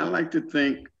me. And I'd like to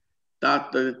thank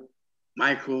Dr.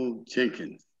 Michael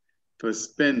Jenkins for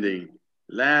spending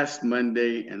last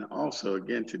Monday and also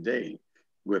again today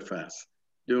with us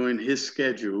during his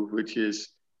schedule, which is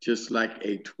just like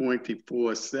a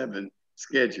 24/7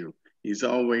 schedule. He's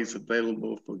always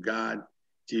available for God,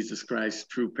 Jesus Christ,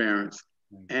 true parents,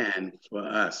 and for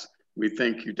us. We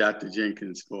thank you, Dr.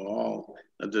 Jenkins, for all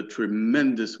of the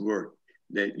tremendous work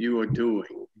that you are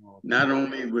doing, not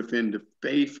only within the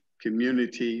faith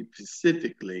community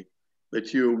specifically,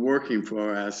 but you're working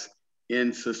for us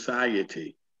in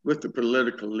society with the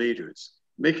political leaders,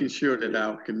 making sure that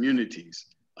our communities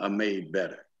are made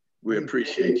better. We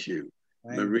appreciate you.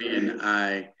 Marie and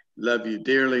I love you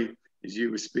dearly. As you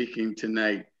were speaking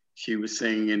tonight, she was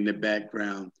saying in the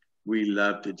background, we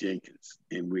love the Jenkins,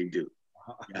 and we do.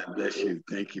 God bless you.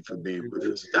 Thank you for being with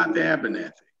us. Dr.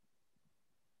 Abernathy.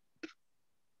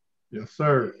 Yes,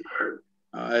 sir.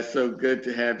 It's so good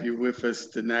to have you with us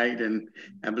tonight, and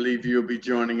I believe you'll be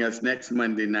joining us next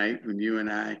Monday night when you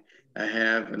and I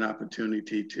have an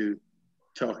opportunity to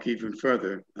talk even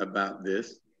further about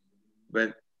this.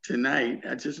 But tonight,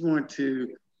 I just want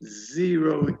to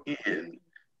zero in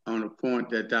on a point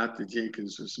that Dr.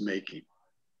 Jenkins was making.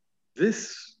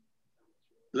 This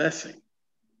blessing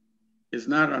is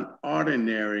not an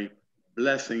ordinary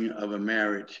blessing of a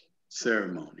marriage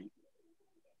ceremony.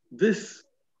 This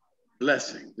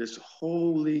blessing, this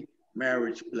holy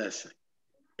marriage blessing,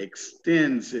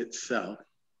 extends itself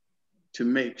to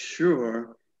make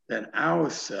sure that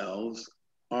ourselves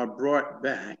are brought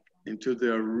back into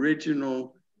the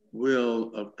original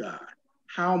will of God.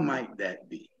 How might that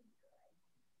be?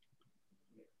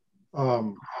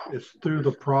 It's through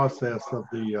the process of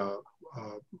the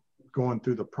going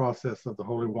through the process of the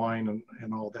holy wine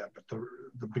and all that. But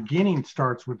the beginning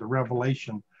starts with the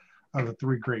revelation of the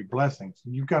three great blessings.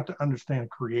 You've got to understand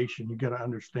creation. You've got to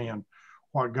understand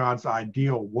what God's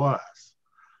ideal was.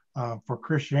 For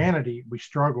Christianity, we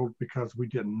struggled because we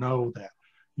didn't know that.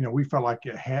 You know, we felt like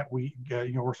it had,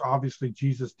 obviously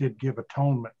Jesus did give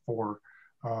atonement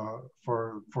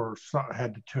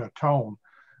had to atone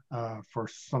for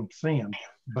some sin,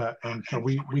 and so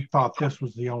we thought this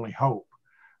was the only hope.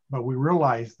 But we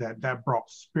realized that brought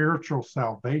spiritual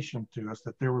salvation to us,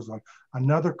 that there was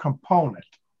another component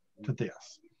to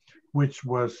this, which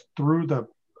was through the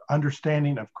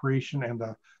understanding of creation and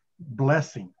the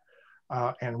blessing,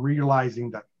 and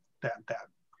realizing that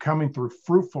coming through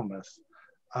fruitfulness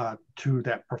to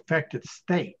that perfected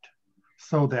state,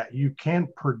 so that you can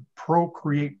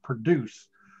procreate, produce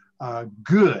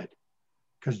good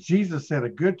because Jesus said a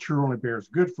good tree only bears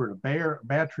good fruit, a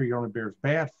bad tree only bears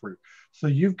bad fruit. So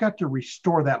you've got to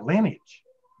restore that lineage.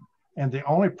 And the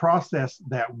only process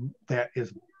that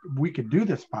is we could do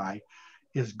this by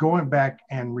is going back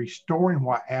and restoring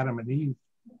what Adam and Eve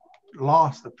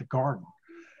lost at the garden.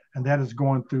 And that is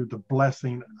going through the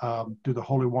blessing, through the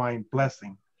holy wine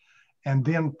blessing, and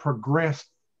then progress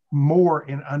more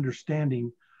in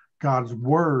understanding God's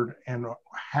word and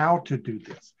how to do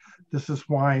this. This is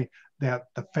why that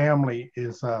the family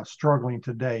is struggling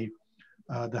today,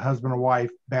 the husband and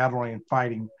wife battling and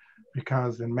fighting,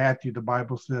 because in Matthew, the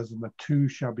Bible says, and the two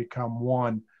shall become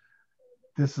one.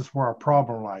 This is where our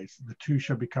problem lies. The two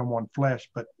shall become one flesh,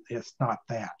 but it's not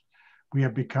that. We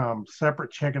have become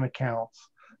separate checking accounts,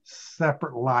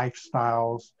 separate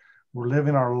lifestyles. We're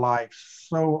living our life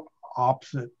so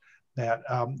opposite that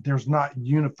there's not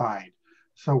unified.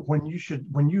 So when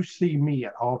you see me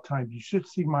at all times, you should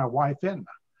see my wife Edna,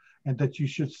 and that you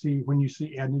should see, when you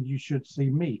see Edna, you should see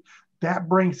me. That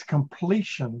brings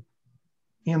completion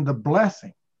in the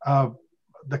blessing of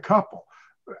the couple.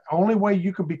 Only way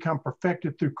you can become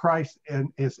perfected through Christ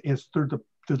is through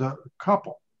the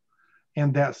couple.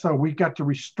 And that, so we got to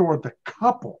restore the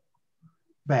couple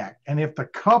back. And if the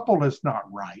couple is not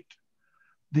right,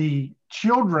 the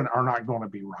children are not going to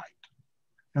be right.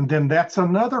 And then that's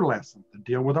another lesson to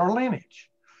deal with our lineage,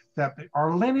 that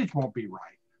our lineage won't be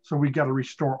right. So we got to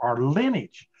restore our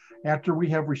lineage. After we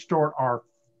have restored our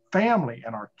family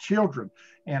and our children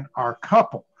and our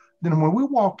couple, then when we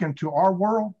walk into our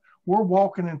world, we're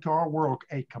walking into our world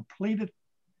a completed,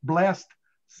 blessed,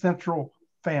 central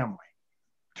family.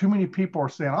 Too many people are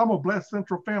saying, I'm a blessed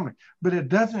central family, but it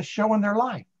doesn't show in their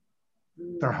life.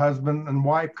 Their husband and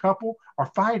wife couple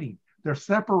are fighting. They're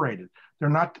separated. They're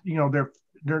not,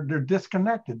 they're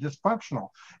disconnected, dysfunctional.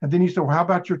 And then you say, well, how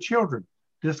about your children?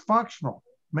 Dysfunctional,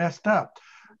 messed up.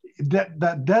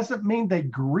 That doesn't mean they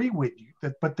agree with you,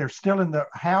 but they're still in the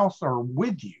house or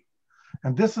with you.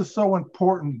 And this is so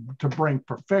important to bring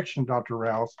perfection, Dr.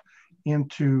 Rouse,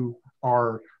 into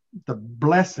the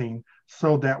blessing,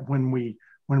 so that when we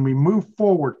move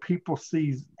forward, people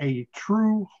see a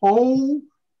true whole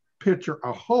picture,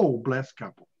 a whole blessed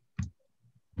couple.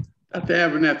 Dr.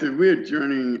 Abernathy, we're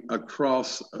journeying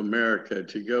across America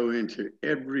to go into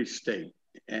every state,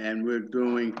 and we're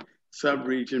doing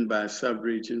sub-region by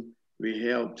sub-region. We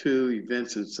held 2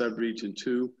 events in sub-region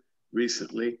 2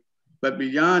 recently. But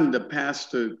beyond the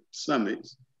pastor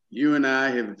summits, you and I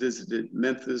have visited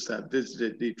Memphis. I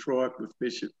visited Detroit with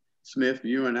Bishop Smith.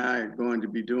 You and I are going to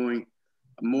be doing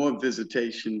more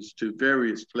visitations to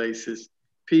various places.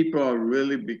 People are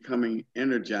really becoming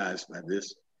energized by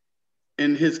this.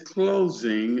 In his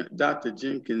closing, Dr.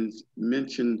 Jenkins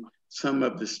mentioned some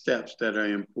of the steps that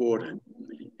are important,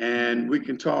 and we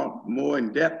can talk more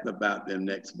in depth about them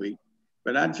next week.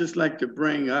 But I'd just like to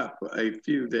bring up a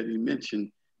few that he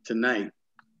mentioned tonight,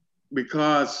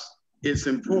 because it's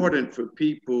important for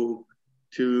people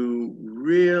to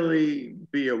really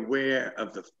be aware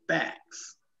of the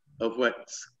facts of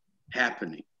what's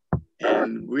happening.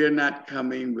 And we're not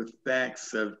coming with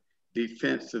facts of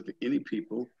defense of any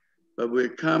people, but we're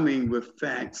coming with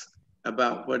facts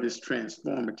about what is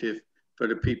transformative for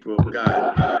the people of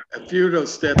God. A few of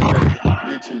those steps that he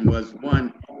mentioned was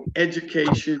 1,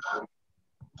 education,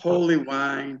 holy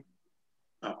wine,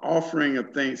 offering of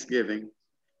thanksgiving,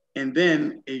 and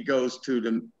then he goes to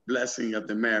the blessing of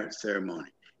the marriage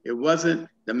ceremony. It wasn't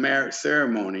the marriage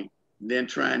ceremony, then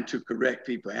trying to correct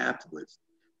people afterwards.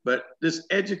 But this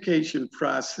education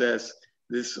process,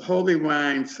 this holy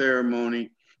wine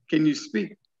ceremony, can you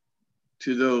speak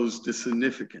to the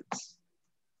significance?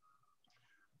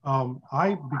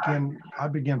 I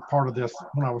began part of this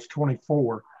when I was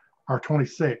 24 or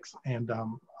 26, and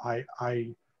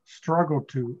I struggled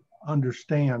to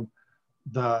understand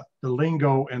the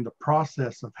lingo and the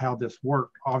process of how this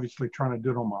worked, obviously trying to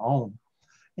do it on my own.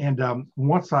 And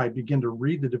once I began to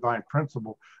read the divine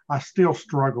principle, I still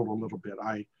struggled a little bit.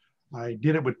 I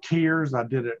did it with tears. I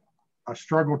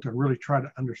struggled to really try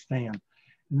to understand.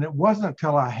 And it wasn't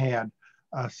until I had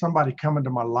somebody come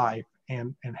into my life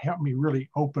and help me really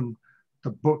open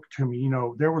the book to me.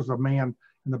 There was a man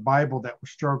in the Bible that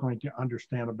was struggling to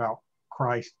understand about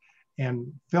Christ,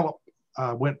 and Philip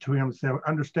went to him and said,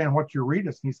 understand what you read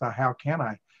us. And he said, how can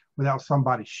I without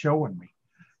somebody showing me?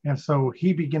 And so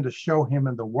he began to show him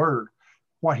in the word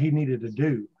what he needed to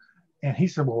do. And he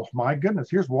said, well, my goodness,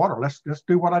 here's water. Let's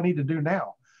do what I need to do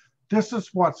now. This is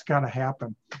what's got to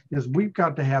happen, is we've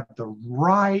got to have the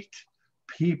right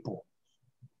people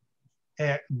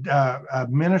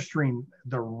administering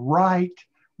the right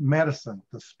medicine,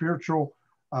 the spiritual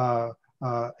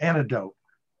antidote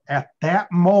at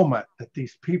that moment that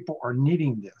these people are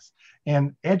needing this.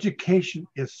 And education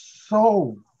is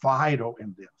so vital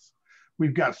in this.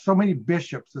 We've got so many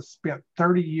bishops that spent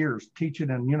 30 years teaching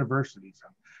in universities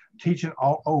and teaching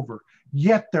all over,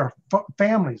 yet their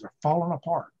families are falling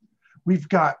apart. We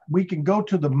can go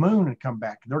to the moon and come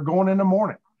back. They're going in the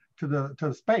morning to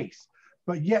the space,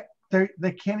 but yet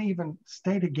they can't even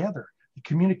stay together,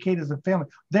 communicate as a family.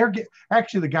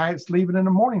 Actually, the guy that's leaving in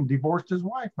the morning divorced his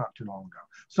wife not too long ago.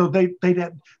 So they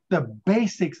had the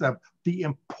basics of the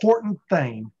important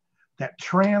thing that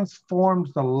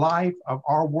transforms the life of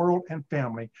our world and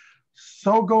family.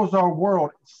 So goes our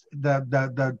world.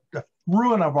 The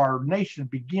ruin of our nation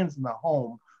begins in the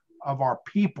home of our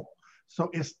people. So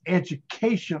it's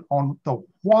education on the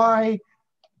why,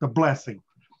 the blessing.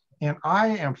 And I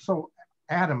am so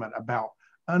adamant about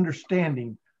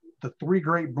understanding the three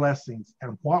great blessings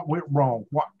and what went wrong,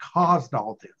 what caused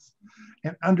all this,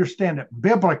 and understand it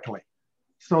biblically,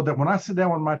 so that when I sit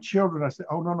down with my children, I say,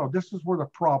 oh, no, this is where the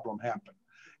problem happened.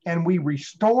 And we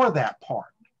restore that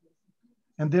part.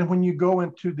 And then when you go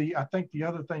into I think the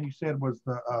other thing you said was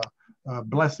the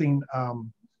blessing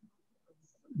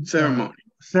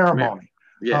ceremony.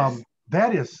 Yes.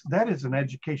 That is an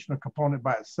educational component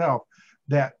by itself,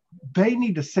 that they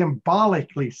need to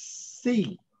symbolically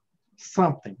see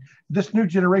something. This new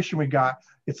generation we got,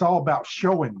 it's all about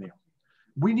showing them.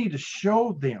 We need to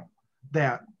show them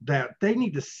that they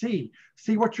need to see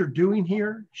what you're doing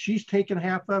here. She's taking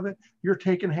half of it, you're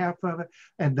taking half of it,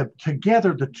 and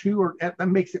together the two are, that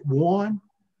makes it one.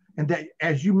 And that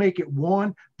as you make it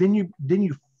one, then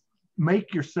you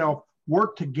make yourself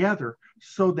work together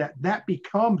so that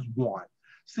becomes one.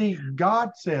 See,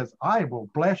 God says, I will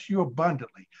bless you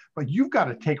abundantly, but you've got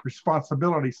to take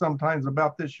responsibility sometimes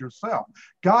about this yourself.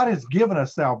 God has given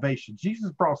us salvation.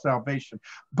 Jesus brought salvation,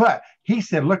 but he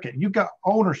said, look, you've got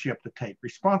ownership to take,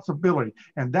 responsibility.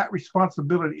 And that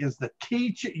responsibility is to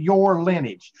teach your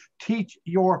lineage, teach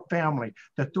your family,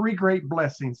 the three great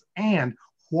blessings. And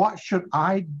what should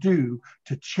I do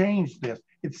to change this?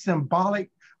 It's symbolic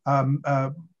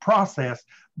process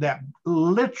that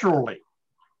literally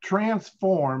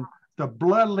transform the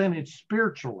blood lineage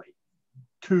spiritually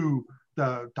to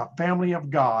the family of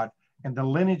God and the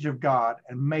lineage of God,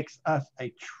 and makes us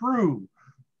a true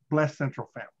blessed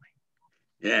central family.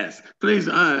 Yes, please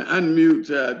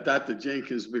unmute Dr.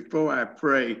 Jenkins. Before I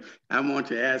pray, I want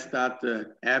to ask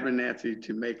Dr. Abernathy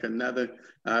to make another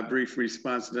brief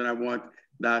response. Then I want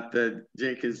Dr.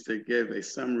 Jenkins to give a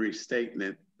summary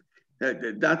statement.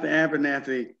 Dr.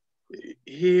 Abernathy,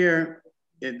 here,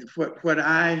 what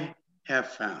I have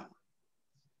found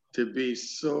to be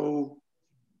so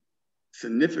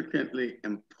significantly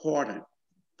important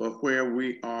for where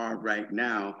we are right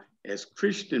now as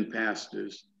Christian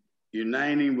pastors,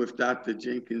 uniting with Dr.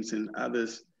 Jenkins and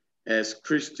others as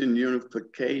Christian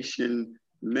Unification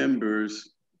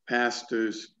members,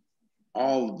 pastors,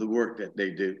 all of the work that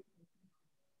they do,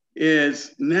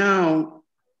 is now,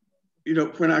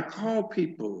 when I call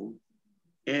people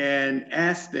and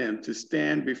ask them to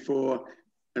stand before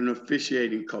an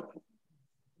officiating couple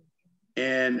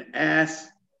and ask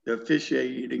the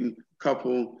officiating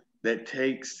couple that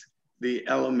takes the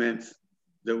elements,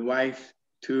 the wife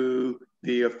to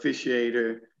the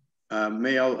officiator,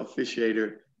 male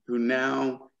officiator, who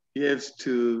now gives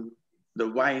to the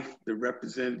wife, the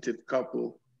representative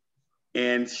couple,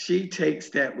 and she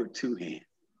takes that with two hands,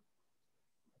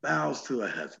 bows to her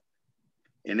husband.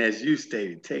 And as you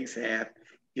stated, takes half,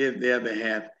 give the other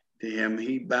half to him.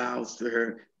 He bows to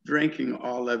her, drinking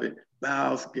all of it,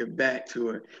 bows, give back to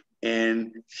her.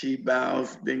 And she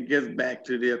bows, then gives back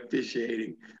to the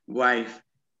officiating wife.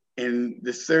 And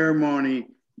the ceremony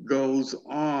goes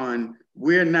on.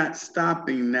 We're not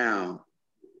stopping now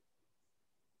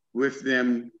with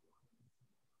them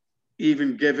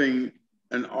even giving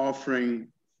an offering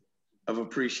of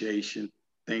appreciation,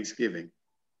 Thanksgiving.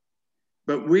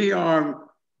 But we are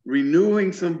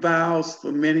renewing some vows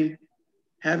for many,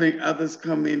 having others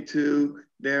come into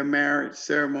their marriage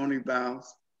ceremony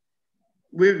vows.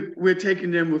 We're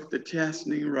taking them with the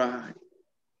chastening rod.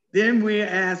 Then we're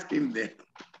asking them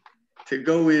to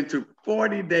go into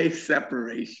 40-day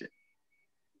separation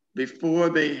before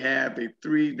they have a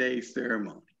 3-day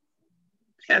ceremony.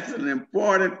 That's an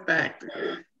important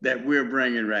factor that we're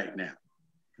bringing right now.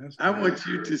 I want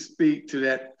you to speak to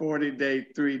that 40-day,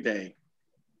 3-day.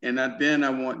 And then I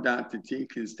want Dr.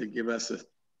 Jenkins to give us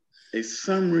a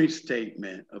summary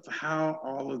statement of how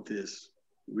all of this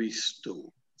restores.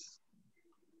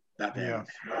 Yes,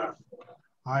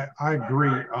 I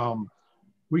agree.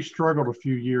 We struggled a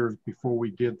few years before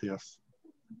we did this,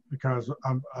 because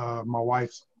my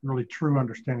wife's really true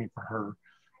understanding for her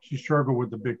she struggled with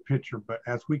the big picture. But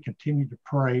as we continued to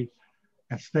pray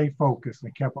and stay focused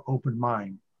and kept an open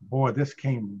mind, boy, this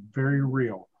came very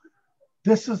real.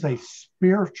 This is a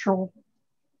spiritual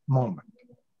moment.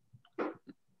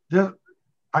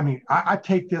 I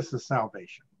take this as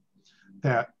salvation,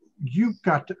 that you've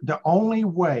got to, the only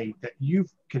way that you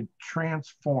can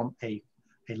transform a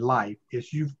life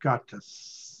is you've got to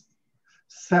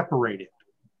separate it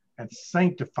and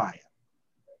sanctify it,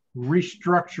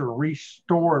 restructure,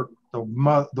 restore the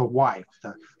wife,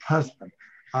 the husband.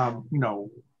 I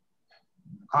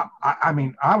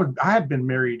had been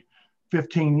married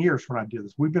 15 years when I did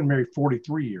this. We've been married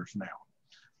 43 years now.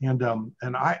 And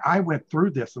I went through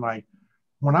this, and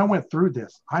when I went through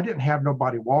this, I didn't have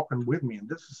nobody walking with me. And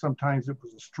this is sometimes it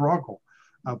was a struggle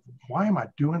of, why am I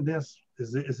doing this?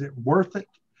 Is it worth it?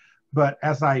 But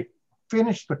as I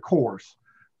finished the course,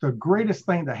 the greatest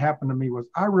thing that happened to me was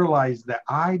I realized that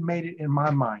I made it in my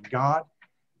mind, God,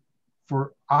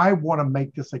 I want to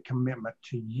make this a commitment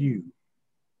to you,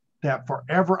 that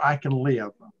forever I can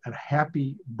live a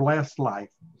happy, blessed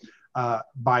life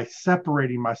by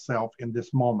separating myself in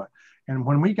this moment. And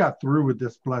when we got through with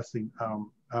this blessing,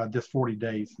 this 40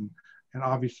 days, and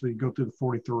obviously go through the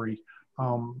 43,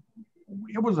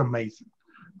 it was amazing.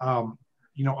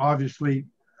 Obviously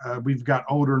we've got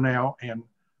older now, and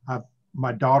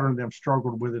my daughter and them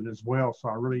struggled with it as well. So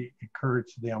I really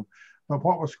encouraged them. But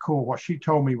what was cool, what she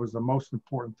told me was the most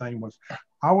important thing was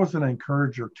I was an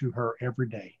encourager to her every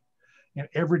day. And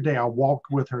every day I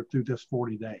walked with her through this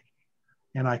 40 day.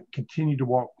 And I continued to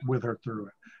walk with her through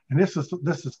it. And this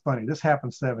is funny. This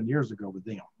happened 7 years ago with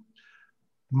them.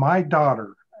 My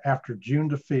daughter, after June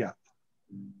the 5th,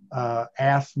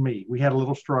 asked me, we had a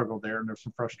little struggle there and there's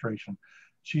some frustration.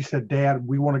 She said, Dad,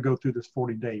 we want to go through this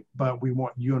 40 day, but we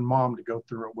want you and Mom to go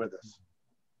through it with us.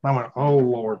 I went, oh,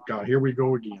 Lord God, here we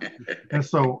go again. And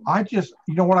so I just,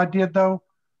 you know what I did though?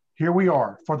 Here we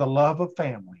are, for the love of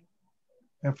family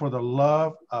and for the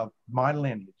love of my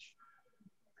lineage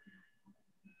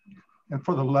and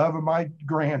for the love of my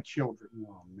grandchildren.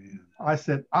 Oh, man. I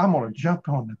said, I'm going to jump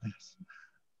onto this.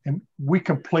 And we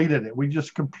completed it. We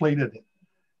just completed it.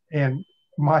 And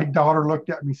my daughter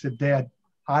looked at me and said, Dad,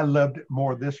 I loved it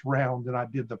more this round than I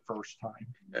did the first time.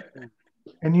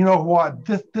 And you know what?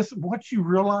 This once you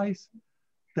realize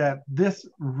that this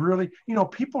really,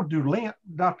 people do Lent,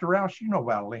 Dr. Roush, you know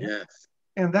about Lent. Yes.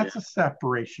 And that's a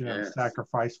separation and a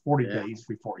sacrifice 40 days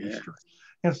before Easter.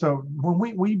 And so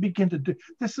when we begin to do,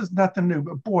 this is nothing new,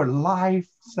 but boy, life,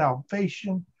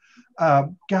 salvation,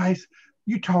 guys,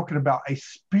 you're talking about a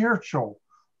spiritual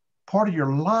part of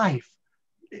your life.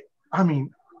 I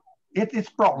mean, it's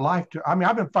brought life to,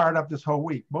 I've been fired up this whole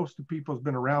week. Most of the people who's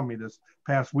been around me this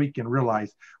past week and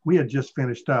realized we had just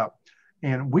finished up,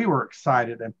 and we were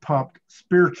excited and pumped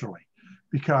spiritually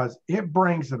because it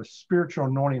brings a spiritual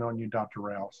anointing on you, Dr.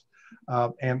 Rouse. I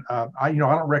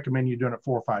don't recommend you doing it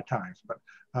 4 or 5 times, but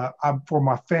for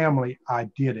my family, I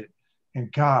did it,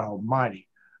 and God Almighty,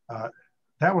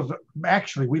 that was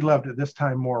actually, we loved it this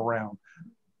time more around,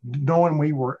 knowing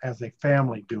we were as a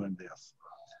family doing this.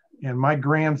 And my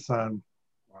grandson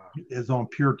is on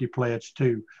Purity Pledge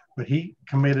too, but he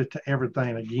committed to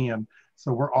everything again.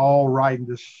 So we're all riding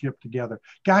this ship together.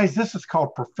 Guys, this is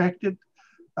called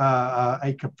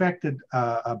a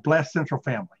blessed central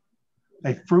family.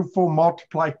 A fruitful,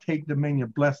 multiply, take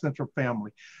dominion, blessed central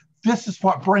family. This is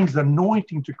what brings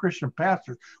anointing to Christian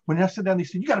pastors. When I sit down, they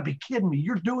said, you got to be kidding me.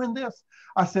 You're doing this?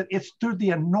 I said, it's through the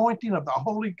anointing of the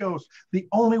Holy Ghost, the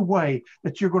only way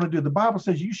that you're going to do. The Bible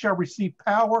says you shall receive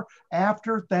power.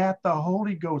 After that, the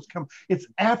Holy Ghost comes. It's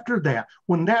after that.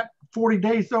 When that 40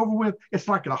 days is over with, it's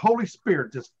like the Holy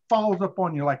Spirit just falls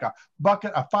upon you like a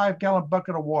 5-gallon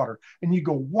bucket of water. And you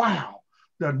go, wow,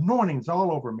 the anointing's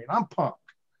all over me. And I'm pumped.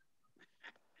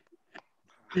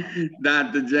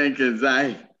 Dr. Jenkins,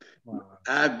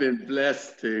 I've been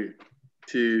blessed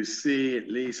to see at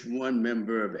least one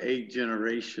member of 8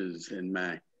 generations in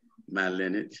my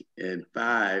lineage, and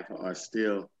 5 are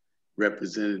still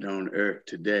represented on earth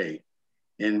today.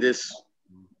 In this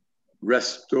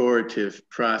restorative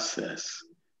process,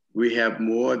 we have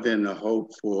more than a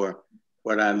hope for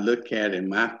what I look at in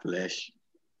my flesh,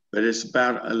 but it's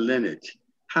about a lineage.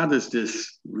 How does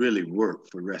this really work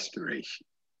for restoration?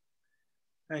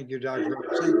 Thank you, Dr.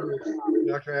 Thank you,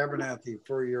 Dr. Abernathy,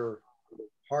 for your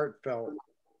heartfelt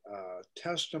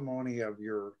testimony of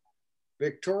your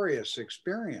victorious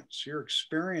experience. You're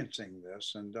experiencing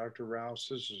this, and Dr. Rouse,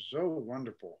 this is so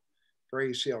wonderful for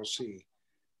ACLC.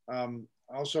 I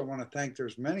also want to thank,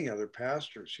 there's many other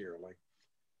pastors here, like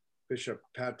Bishop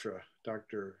Petra,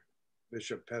 Dr.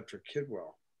 Bishop Petra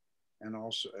Kidwell, and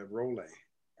also Role.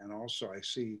 And also I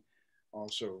see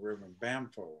also Reverend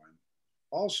Bamfo, and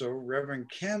also Reverend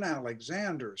Ken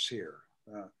Alexander's here,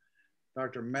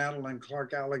 Dr. Madeline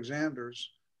Clark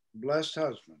Alexander's blessed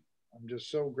husband. I'm just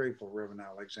so grateful, Reverend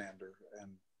Alexander,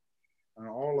 and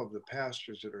all of the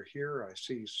pastors that are here. I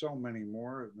see so many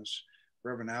more, Miss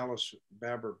Reverend Alice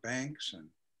Babber Banks and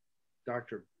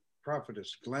Dr.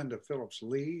 Prophetess Glenda Phillips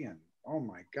Lee, and oh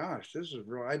my gosh, this is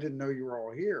real. I didn't know you were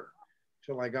all here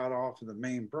till I got off of the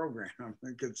main program.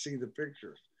 I could see the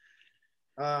pictures.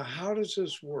 How does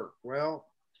this work? Well,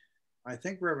 I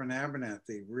think Reverend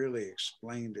Abernathy really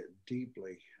explained it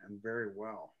deeply and very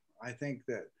well. I think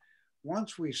that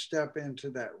once we step into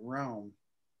that realm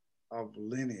of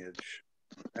lineage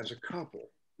as a couple,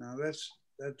 now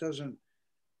that doesn't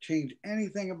change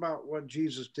anything about what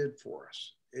Jesus did for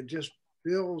us. It just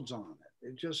builds on it.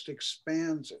 It just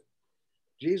expands it.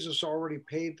 Jesus already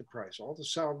paid the price. All the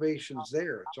salvation's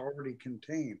there. It's already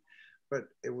contained, but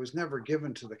it was never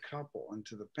given to the couple and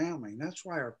to the family. And that's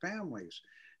why our families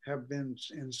have been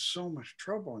in so much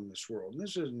trouble in this world. And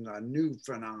this isn't a new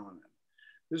phenomenon.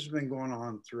 This has been going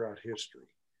on throughout history.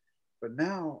 But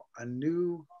now a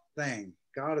new thing,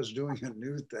 God is doing a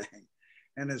new thing.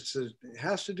 And it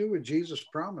has to do with Jesus'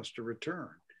 promise to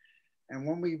return. And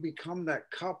when we become that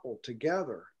couple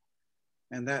together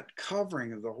and that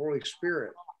covering of the Holy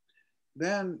Spirit,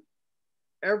 then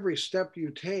every step you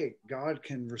take, God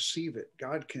can receive it.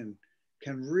 God can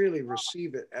really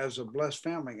receive it as a blessed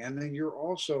family. And then you're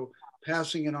also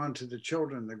passing it on to the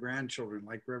children, the grandchildren,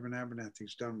 like Reverend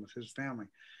Abernathy's done with his family.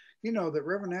 You know that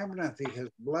Reverend Abernathy has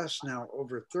blessed now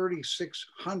over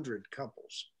 3,600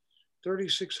 couples,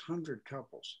 3,600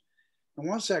 couples. And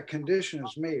once that condition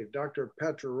is made, Dr.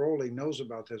 Petraroli knows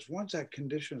about this. Once that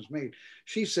condition is made,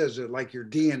 she says that like your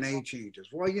DNA changes.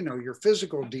 Well, you know, your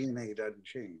physical DNA doesn't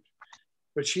change,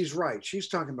 but she's right. She's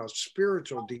talking about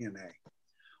spiritual DNA.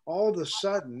 All of a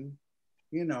sudden,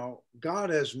 you know, God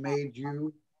has made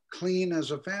you clean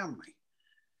as a family.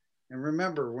 And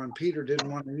remember when Peter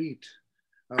didn't want to eat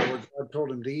what God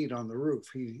told him to eat on the roof,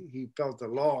 he felt the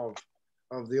law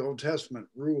of the Old Testament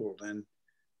ruled, and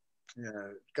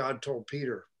God told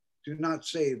Peter, do not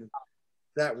say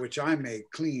that which I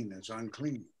made clean is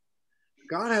unclean.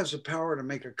 God has the power to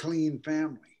make a clean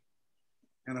family,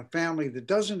 and a family that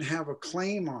doesn't have a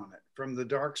claim on it from the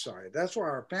dark side. That's why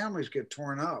our families get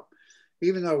torn up.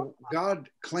 Even though God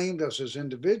claimed us as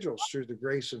individuals through the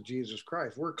grace of Jesus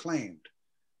Christ, we're claimed.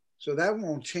 So that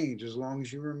won't change as long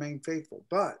as you remain faithful.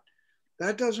 But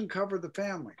that doesn't cover the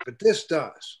family, but this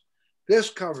does. This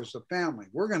covers the family.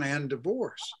 We're going to end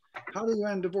divorce. How do you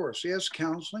end divorce? Yes,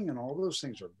 counseling and all those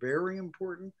things are very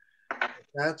important.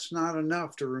 That's not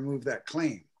enough to remove that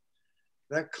claim.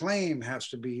 That claim has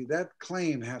to be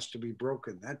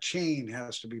broken. That chain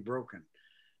has to be broken.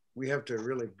 We have to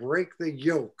really break the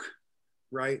yoke,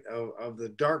 right, of the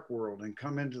dark world and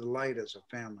come into the light as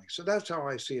a family. So that's how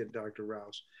I see it, Dr.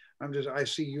 Rouse. I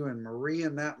see you and Marie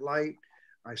in that light.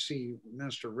 I see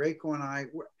Minister Reiko and I,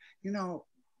 you know,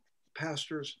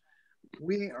 pastors,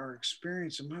 we are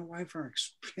experiencing, my wife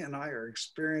and I are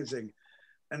experiencing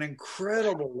an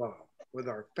incredible love with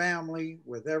our family,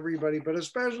 with everybody, but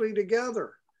especially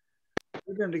together.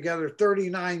 We've been together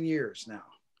 39 years now,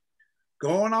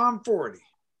 going on 40.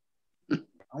 I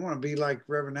want to be like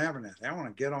Reverend Abernathy. I want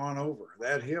to get on over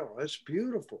that hill. It's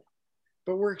beautiful.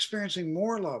 But we're experiencing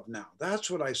more love now. That's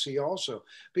what I see also,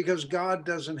 because God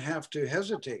doesn't have to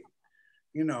hesitate,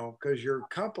 you know, because your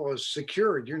couple is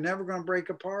secured. You're never going to break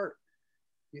apart.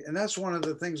 And that's one of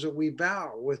the things that we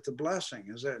vow with the blessing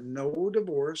is that no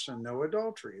divorce and no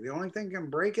adultery. The only thing can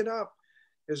break it up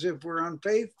is if we're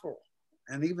unfaithful.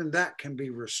 And even that can be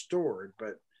restored,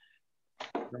 but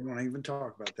I don't want to even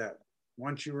talk about that.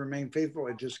 Once you remain faithful,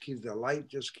 it just keeps, the light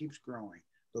just keeps growing.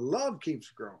 The love keeps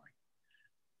growing.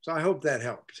 So I hope that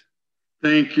helped.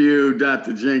 Thank you,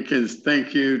 Dr. Jenkins.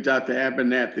 Thank you, Dr.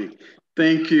 Abernathy.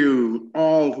 Thank you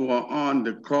all who are on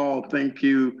the call. Thank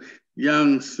you,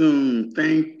 Young Soon.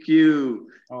 Thank you,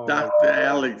 Dr.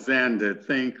 Alexander.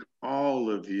 Thank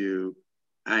all of you.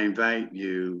 I invite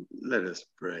you, let us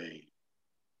pray.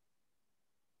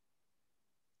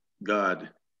 God,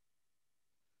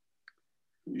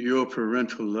 your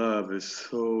parental love is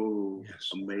so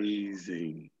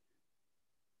amazing.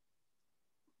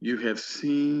 You have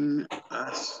seen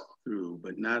us through,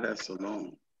 but not us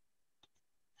alone.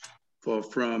 For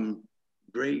from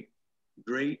great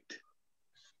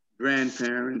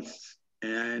grandparents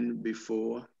and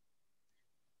before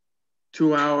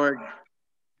to our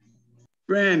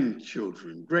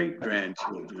grandchildren,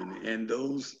 great-grandchildren, and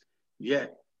those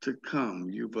yet to come,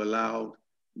 you've allowed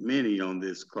many on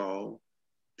this call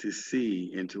to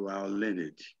see into our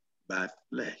lineage by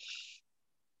flesh.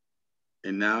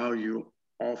 And now you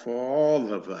offer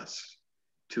all of us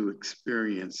to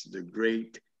experience the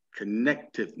great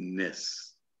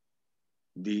connectiveness,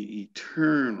 the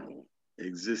eternal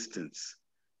existence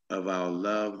of our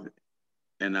love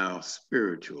and our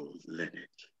spiritual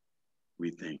lineage. We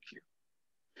thank you.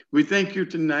 We thank you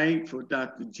tonight for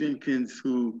Dr. Jenkins,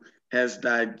 who has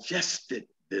digested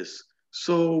this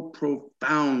so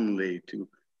profoundly to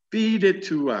feed it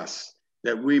to us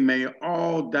that we may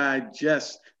all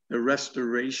digest the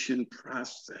restoration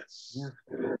process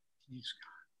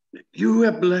that you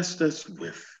have blessed us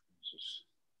with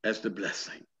as the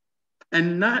blessing.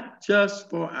 And not just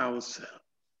for ourselves,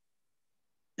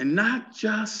 and not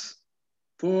just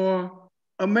for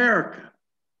America,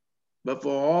 but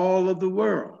for all of the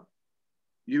world.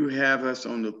 You have us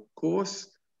on the course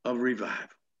of revival.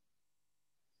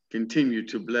 Continue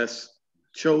to bless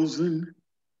Chosen.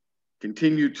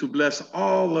 Continue to bless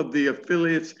all of the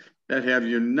affiliates that have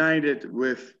united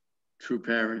with True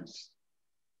Parents.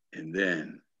 And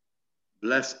then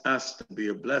bless us to be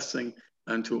a blessing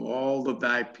unto all of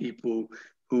thy people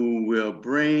who will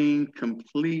bring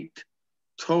complete,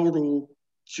 total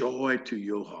joy to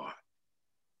your heart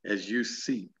as you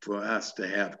seek for us to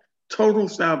have total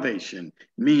salvation,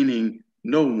 meaning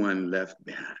no one left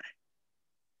behind.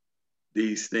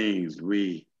 These things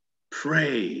we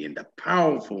pray in the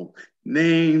powerful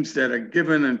names that are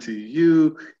given unto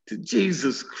you, to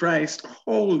Jesus Christ,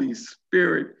 Holy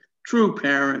Spirit, True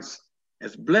Parents,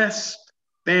 as blessed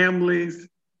families,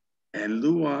 and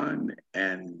Luan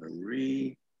and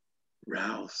Marie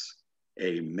Rouse.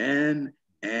 Amen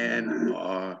and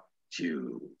are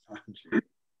Jews.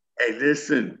 Hey,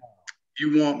 listen,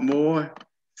 you want more?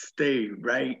 Stay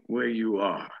right where you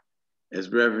are as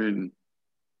Reverend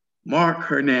Mark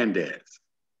Hernandez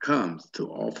comes to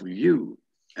offer you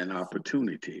an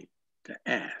opportunity to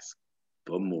ask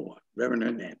for more. Reverend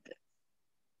Hernandez.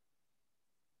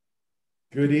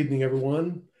 Good evening,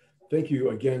 everyone. Thank you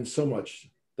again so much,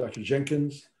 Dr.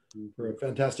 Jenkins, for a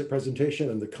fantastic presentation.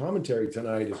 And the commentary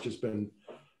tonight has just been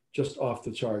just off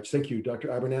the charts. Thank you, Dr.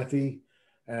 Abernathy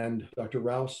and Dr.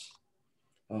 Rouse,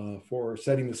 for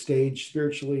setting the stage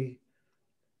spiritually.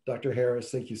 Dr. Harris,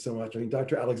 thank you so much. I mean,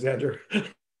 Dr. Alexander,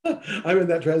 I'm in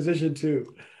that transition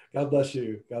too. God bless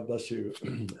you. God bless you.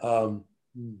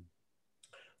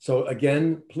 So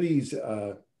again, please,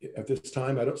 at this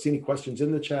time, I don't see any questions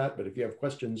in the chat, but if you have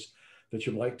questions that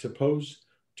you'd like to pose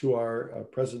to our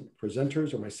present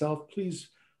presenters or myself, please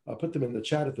put them in the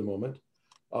chat at the moment.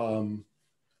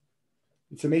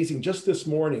 It's amazing. Just this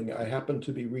morning, I happened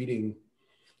to be reading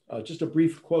just a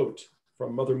brief quote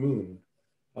from Mother Moon,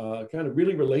 kind of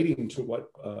really relating to what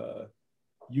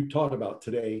you taught about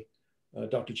today,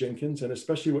 Dr. Jenkins, and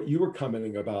especially what you were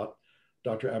commenting about,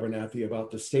 Dr. Abernathy,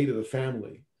 about the state of the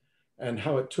family and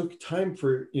how it took time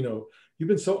for, you've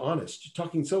been so honest,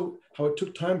 talking how it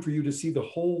took time for you to see the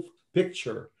whole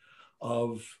picture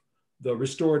of the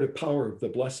restorative power of the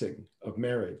blessing of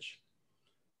marriage.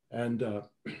 And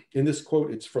in this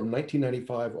quote, it's from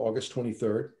 1995, August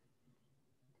 23rd.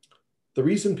 The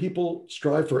reason people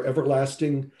strive for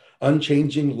everlasting,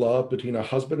 unchanging love between a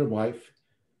husband and wife,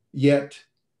 yet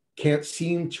can't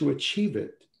seem to achieve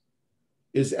it,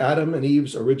 is Adam and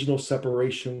Eve's original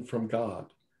separation from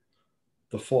God,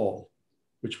 the fall,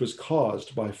 which was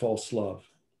caused by false love.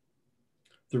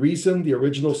 The reason the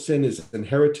original sin is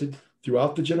inherited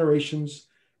throughout the generations,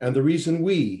 and the reason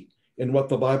we, in what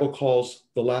the Bible calls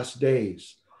the last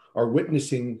days, are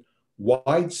witnessing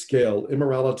wide-scale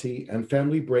immorality and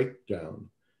family breakdown,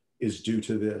 is due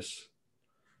to this.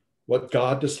 What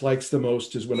God dislikes the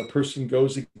most is when a person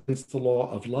goes against the law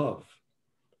of love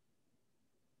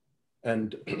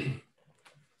and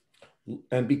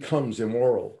becomes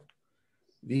immoral.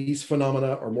 These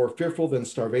phenomena are more fearful than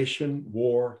starvation,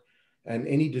 war, and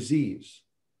any disease.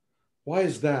 Why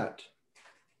is that?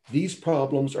 These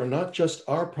problems are not just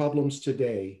our problems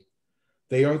today.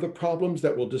 They are the problems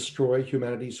that will destroy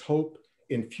humanity's hope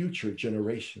in future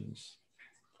generations.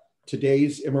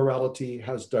 Today's immorality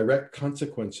has direct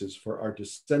consequences for our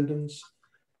descendants.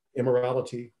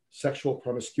 Immorality, sexual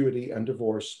promiscuity, and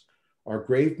divorce are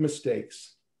grave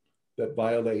mistakes that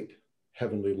violate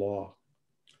heavenly law.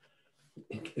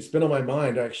 It's been on my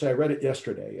mind, actually, I read it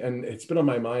yesterday, and it's been on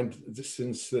my mind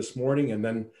since this morning, and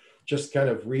then just kind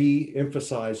of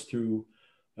re-emphasized through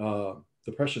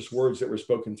the precious words that were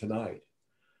spoken tonight.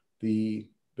 The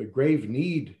grave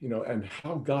need, and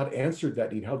how God answered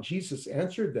that need, how Jesus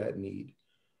answered that need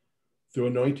through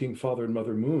anointing Father and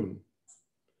Mother Moon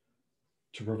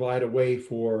to provide a way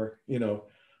for,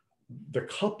 the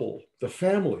couple, the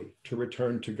family, to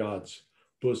return to God's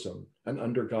bosom and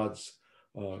under God's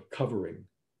covering.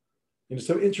 And it's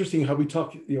so interesting how we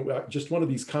talk, just one of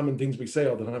these common things we say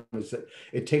all the time is that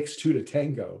it takes two to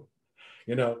tango,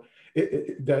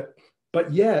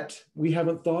 but yet we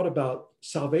haven't thought about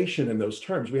salvation in those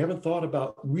terms. We haven't thought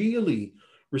about really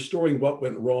restoring what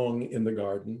went wrong in the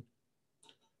garden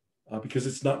because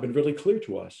it's not been really clear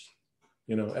to us,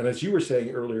 And as you were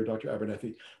saying earlier, Dr.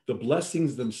 Abernathy, the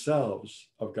blessings themselves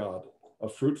of God,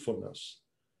 of fruitfulness,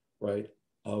 right,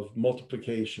 of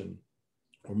multiplication,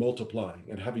 or multiplying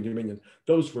and having dominion,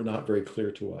 those were not very clear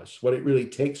to us, what it really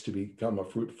takes to become a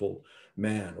fruitful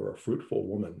man or a fruitful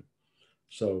woman.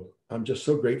 So I'm just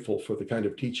so grateful for the kind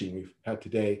of teaching we've had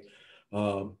today.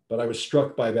 But I was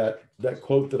struck by that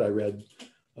quote that I read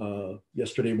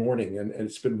yesterday morning, and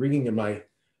it's been ringing in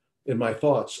my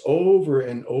thoughts over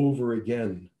and over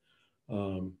again.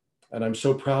 And I'm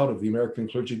so proud of the American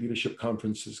Clergy Leadership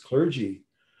Conference's clergy,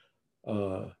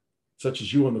 such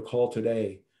as you on the call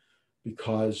today,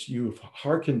 because you've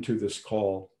hearkened to this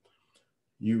call.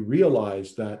 You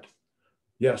realize that,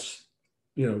 yes,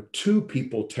 two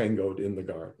people tangoed in the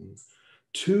garden.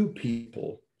 Two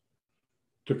people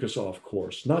took us off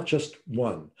course, not just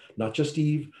one, not just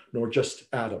Eve, nor just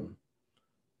Adam,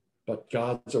 but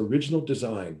God's original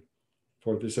design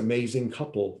for this amazing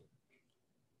couple,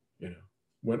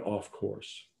 went off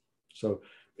course. So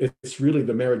it's really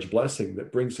the marriage blessing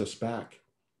that brings us back,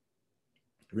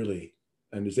 really,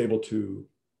 and is able to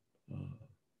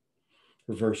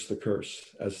reverse the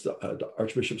curse, as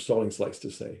Archbishop Stallings likes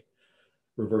to say,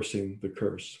 reversing the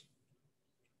curse.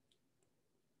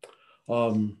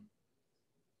 I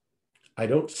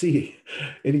don't see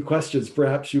any questions.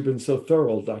 Perhaps you've been so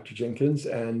thorough, Dr. Jenkins,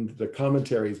 and the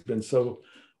commentary has been so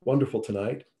wonderful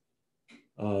tonight.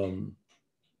 We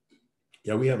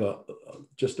have a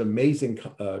just amazing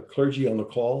clergy on the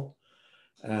call,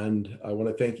 and I want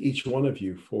to thank each one of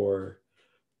you for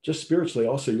just spiritually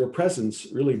also. Your presence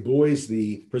really buoys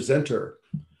the presenter,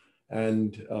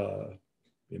 and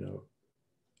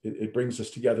it brings us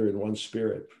together in one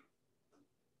spirit.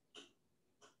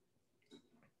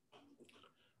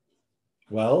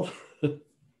 Well,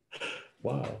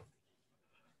 wow.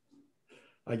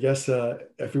 I guess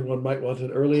everyone might want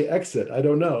an early exit. I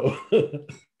don't know,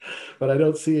 but I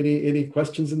don't see any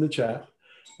questions in the chat.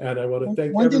 And I want to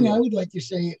thank one everyone. thing I would like to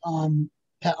say,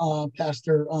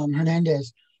 Pastor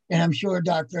Hernandez, and I'm sure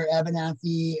Dr.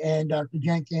 Abernathy and Dr.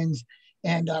 Jenkins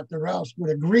and Dr. Rouse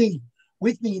would agree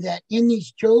with me that in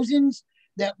these chosens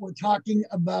that we're talking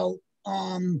about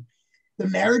the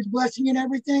marriage blessing and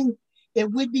everything, it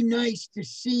would be nice to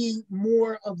see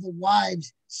more of the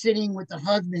wives sitting with the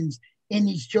husbands in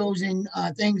these chosen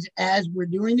things as we're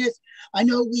doing this. I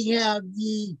know we have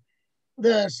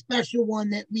the special one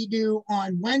that we do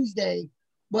on Wednesday,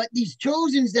 but these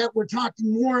chosens that we're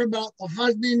talking more about the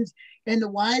husbands and the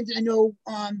wives, I know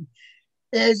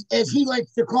as he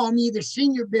likes to call me, the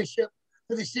senior bishop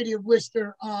for the city of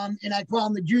Worcester, and I call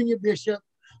him the junior bishop,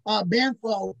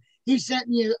 Banfo, he sent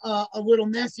me a little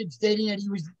message stating that he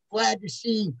was glad to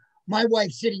see my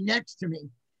wife sitting next to me.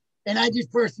 And I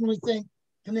just personally think,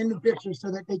 come in the picture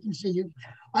so that they can see you.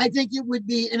 I think it would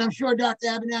be, and I'm sure Dr.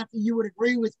 Abernathy, you would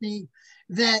agree with me,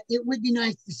 that it would be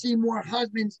nice to see more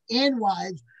husbands and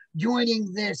wives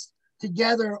joining this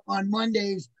together on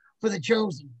Mondays for the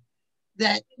chosen.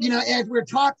 That, as we're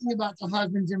talking about the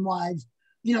husbands and wives,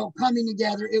 coming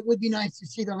together, it would be nice to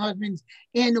see the husbands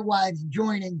and the wives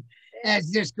joining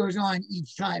as this goes on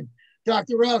each time.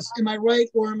 Dr. Rouse, am I right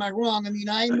or am I wrong? I mean,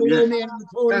 I am the low man on the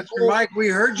totem Pastor pole. Mike, we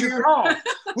heard you call.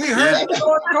 We heard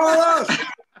you call us.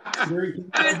 I know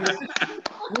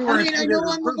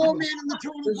I'm the low man on the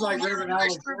totem pole. It's like here Reverend in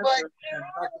Alex Worcester, and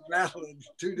Dr. Battle in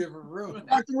two different rooms.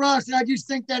 Dr. Ross, I just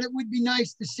think that it would be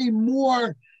nice to see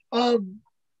more of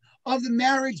the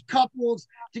marriage couples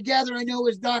together. I know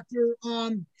as Dr.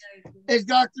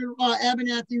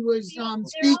 Abernathy was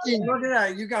speaking. Look at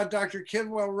that. You got Dr.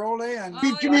 Kidwell Role and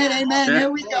Amen. There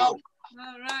we go. All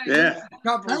right. Yeah. I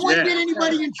don't want to get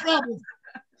anybody in trouble.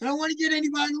 I don't want to get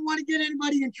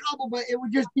anybody in trouble, but it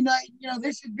would just be nice.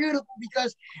 This is beautiful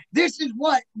because this is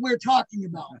what we're talking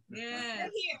about. Yeah.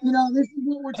 This is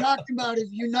what we're talking about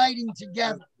is uniting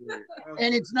together.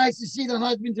 And it's nice to see the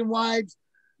husbands and wives,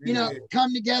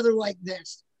 come together like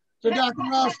this. So Dr.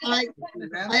 Ross, I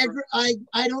agree.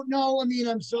 I don't know. I mean,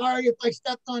 I'm sorry if I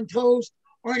stepped on toes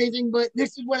or anything, but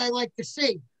this is what I like to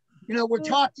see. We're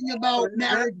talking about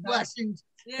marriage blessings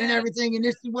and everything, and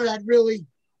this is what I'd really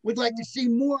would like to see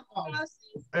more of.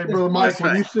 Hey, Brother Mike,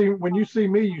 when you see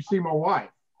me, you see my wife.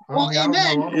 Well, I don't know.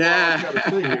 I don't know what else I gotta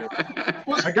say here.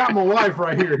 I got my wife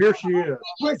right here. Here she is.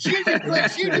 But she's as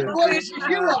gorgeous as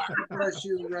you are. Bless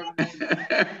you,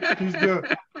 Reverend. She's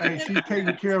good. Hey, she's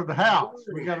taking care of the house.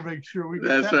 We got to make sure we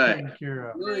get that taken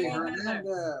care of.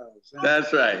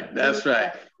 That's right. That's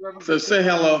right. So say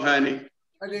hello, honey.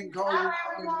 I didn't call you.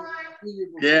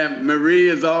 Yeah, Marie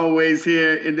is always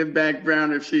here in the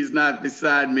background if she's not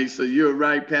beside me. So you're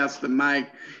right, Pastor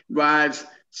Mike. Wives,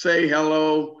 say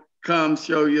hello. Come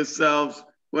show yourselves.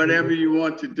 Whatever you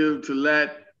want to do to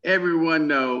let everyone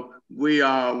know we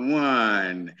are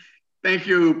one. Thank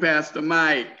you, Pastor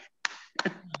Mike.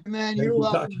 Man, you're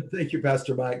welcome. Thank you,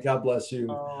 Pastor Mike. God bless you.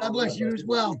 God bless you as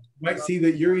well. You might see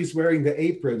that Yuri's wearing the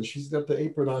apron. She's got the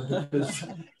apron on.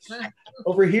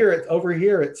 over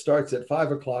here it starts at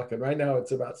 5 o'clock, and right now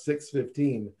it's about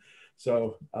 6:15.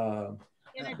 So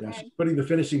yeah, she's putting the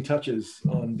finishing touches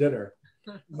on dinner.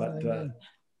 But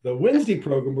the Wednesday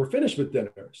program, we're finished with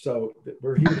dinner, so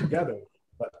we're here together.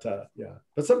 But yeah,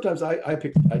 but sometimes I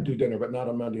do dinner, but not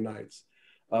on Monday nights.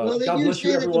 Well, God bless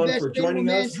you, everyone, for joining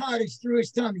us. Heart is through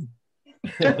his tummy.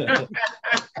 It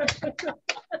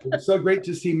was so great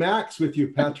to see Max with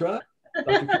you, Patra.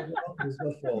 Dr. It was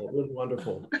wonderful, really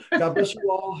wonderful. God bless you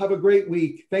all. Have a great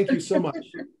week. Thank you so much.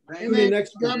 Tune in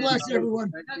next week. God bless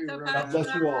everyone. God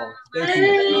bless you all. Thank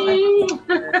you.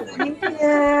 Thank you.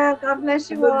 God bless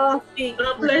you all.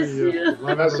 God bless you.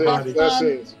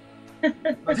 Blessings.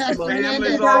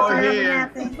 Families all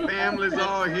here. Families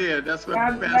all here. That's what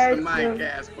Pastor Mike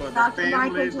asked for. The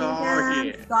families all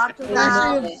here. Dr. Bless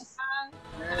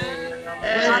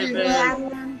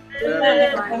Ralph.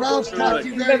 Ralph, talk to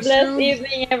you very soon. Blessed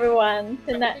evening, everyone.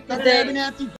 Good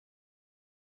night.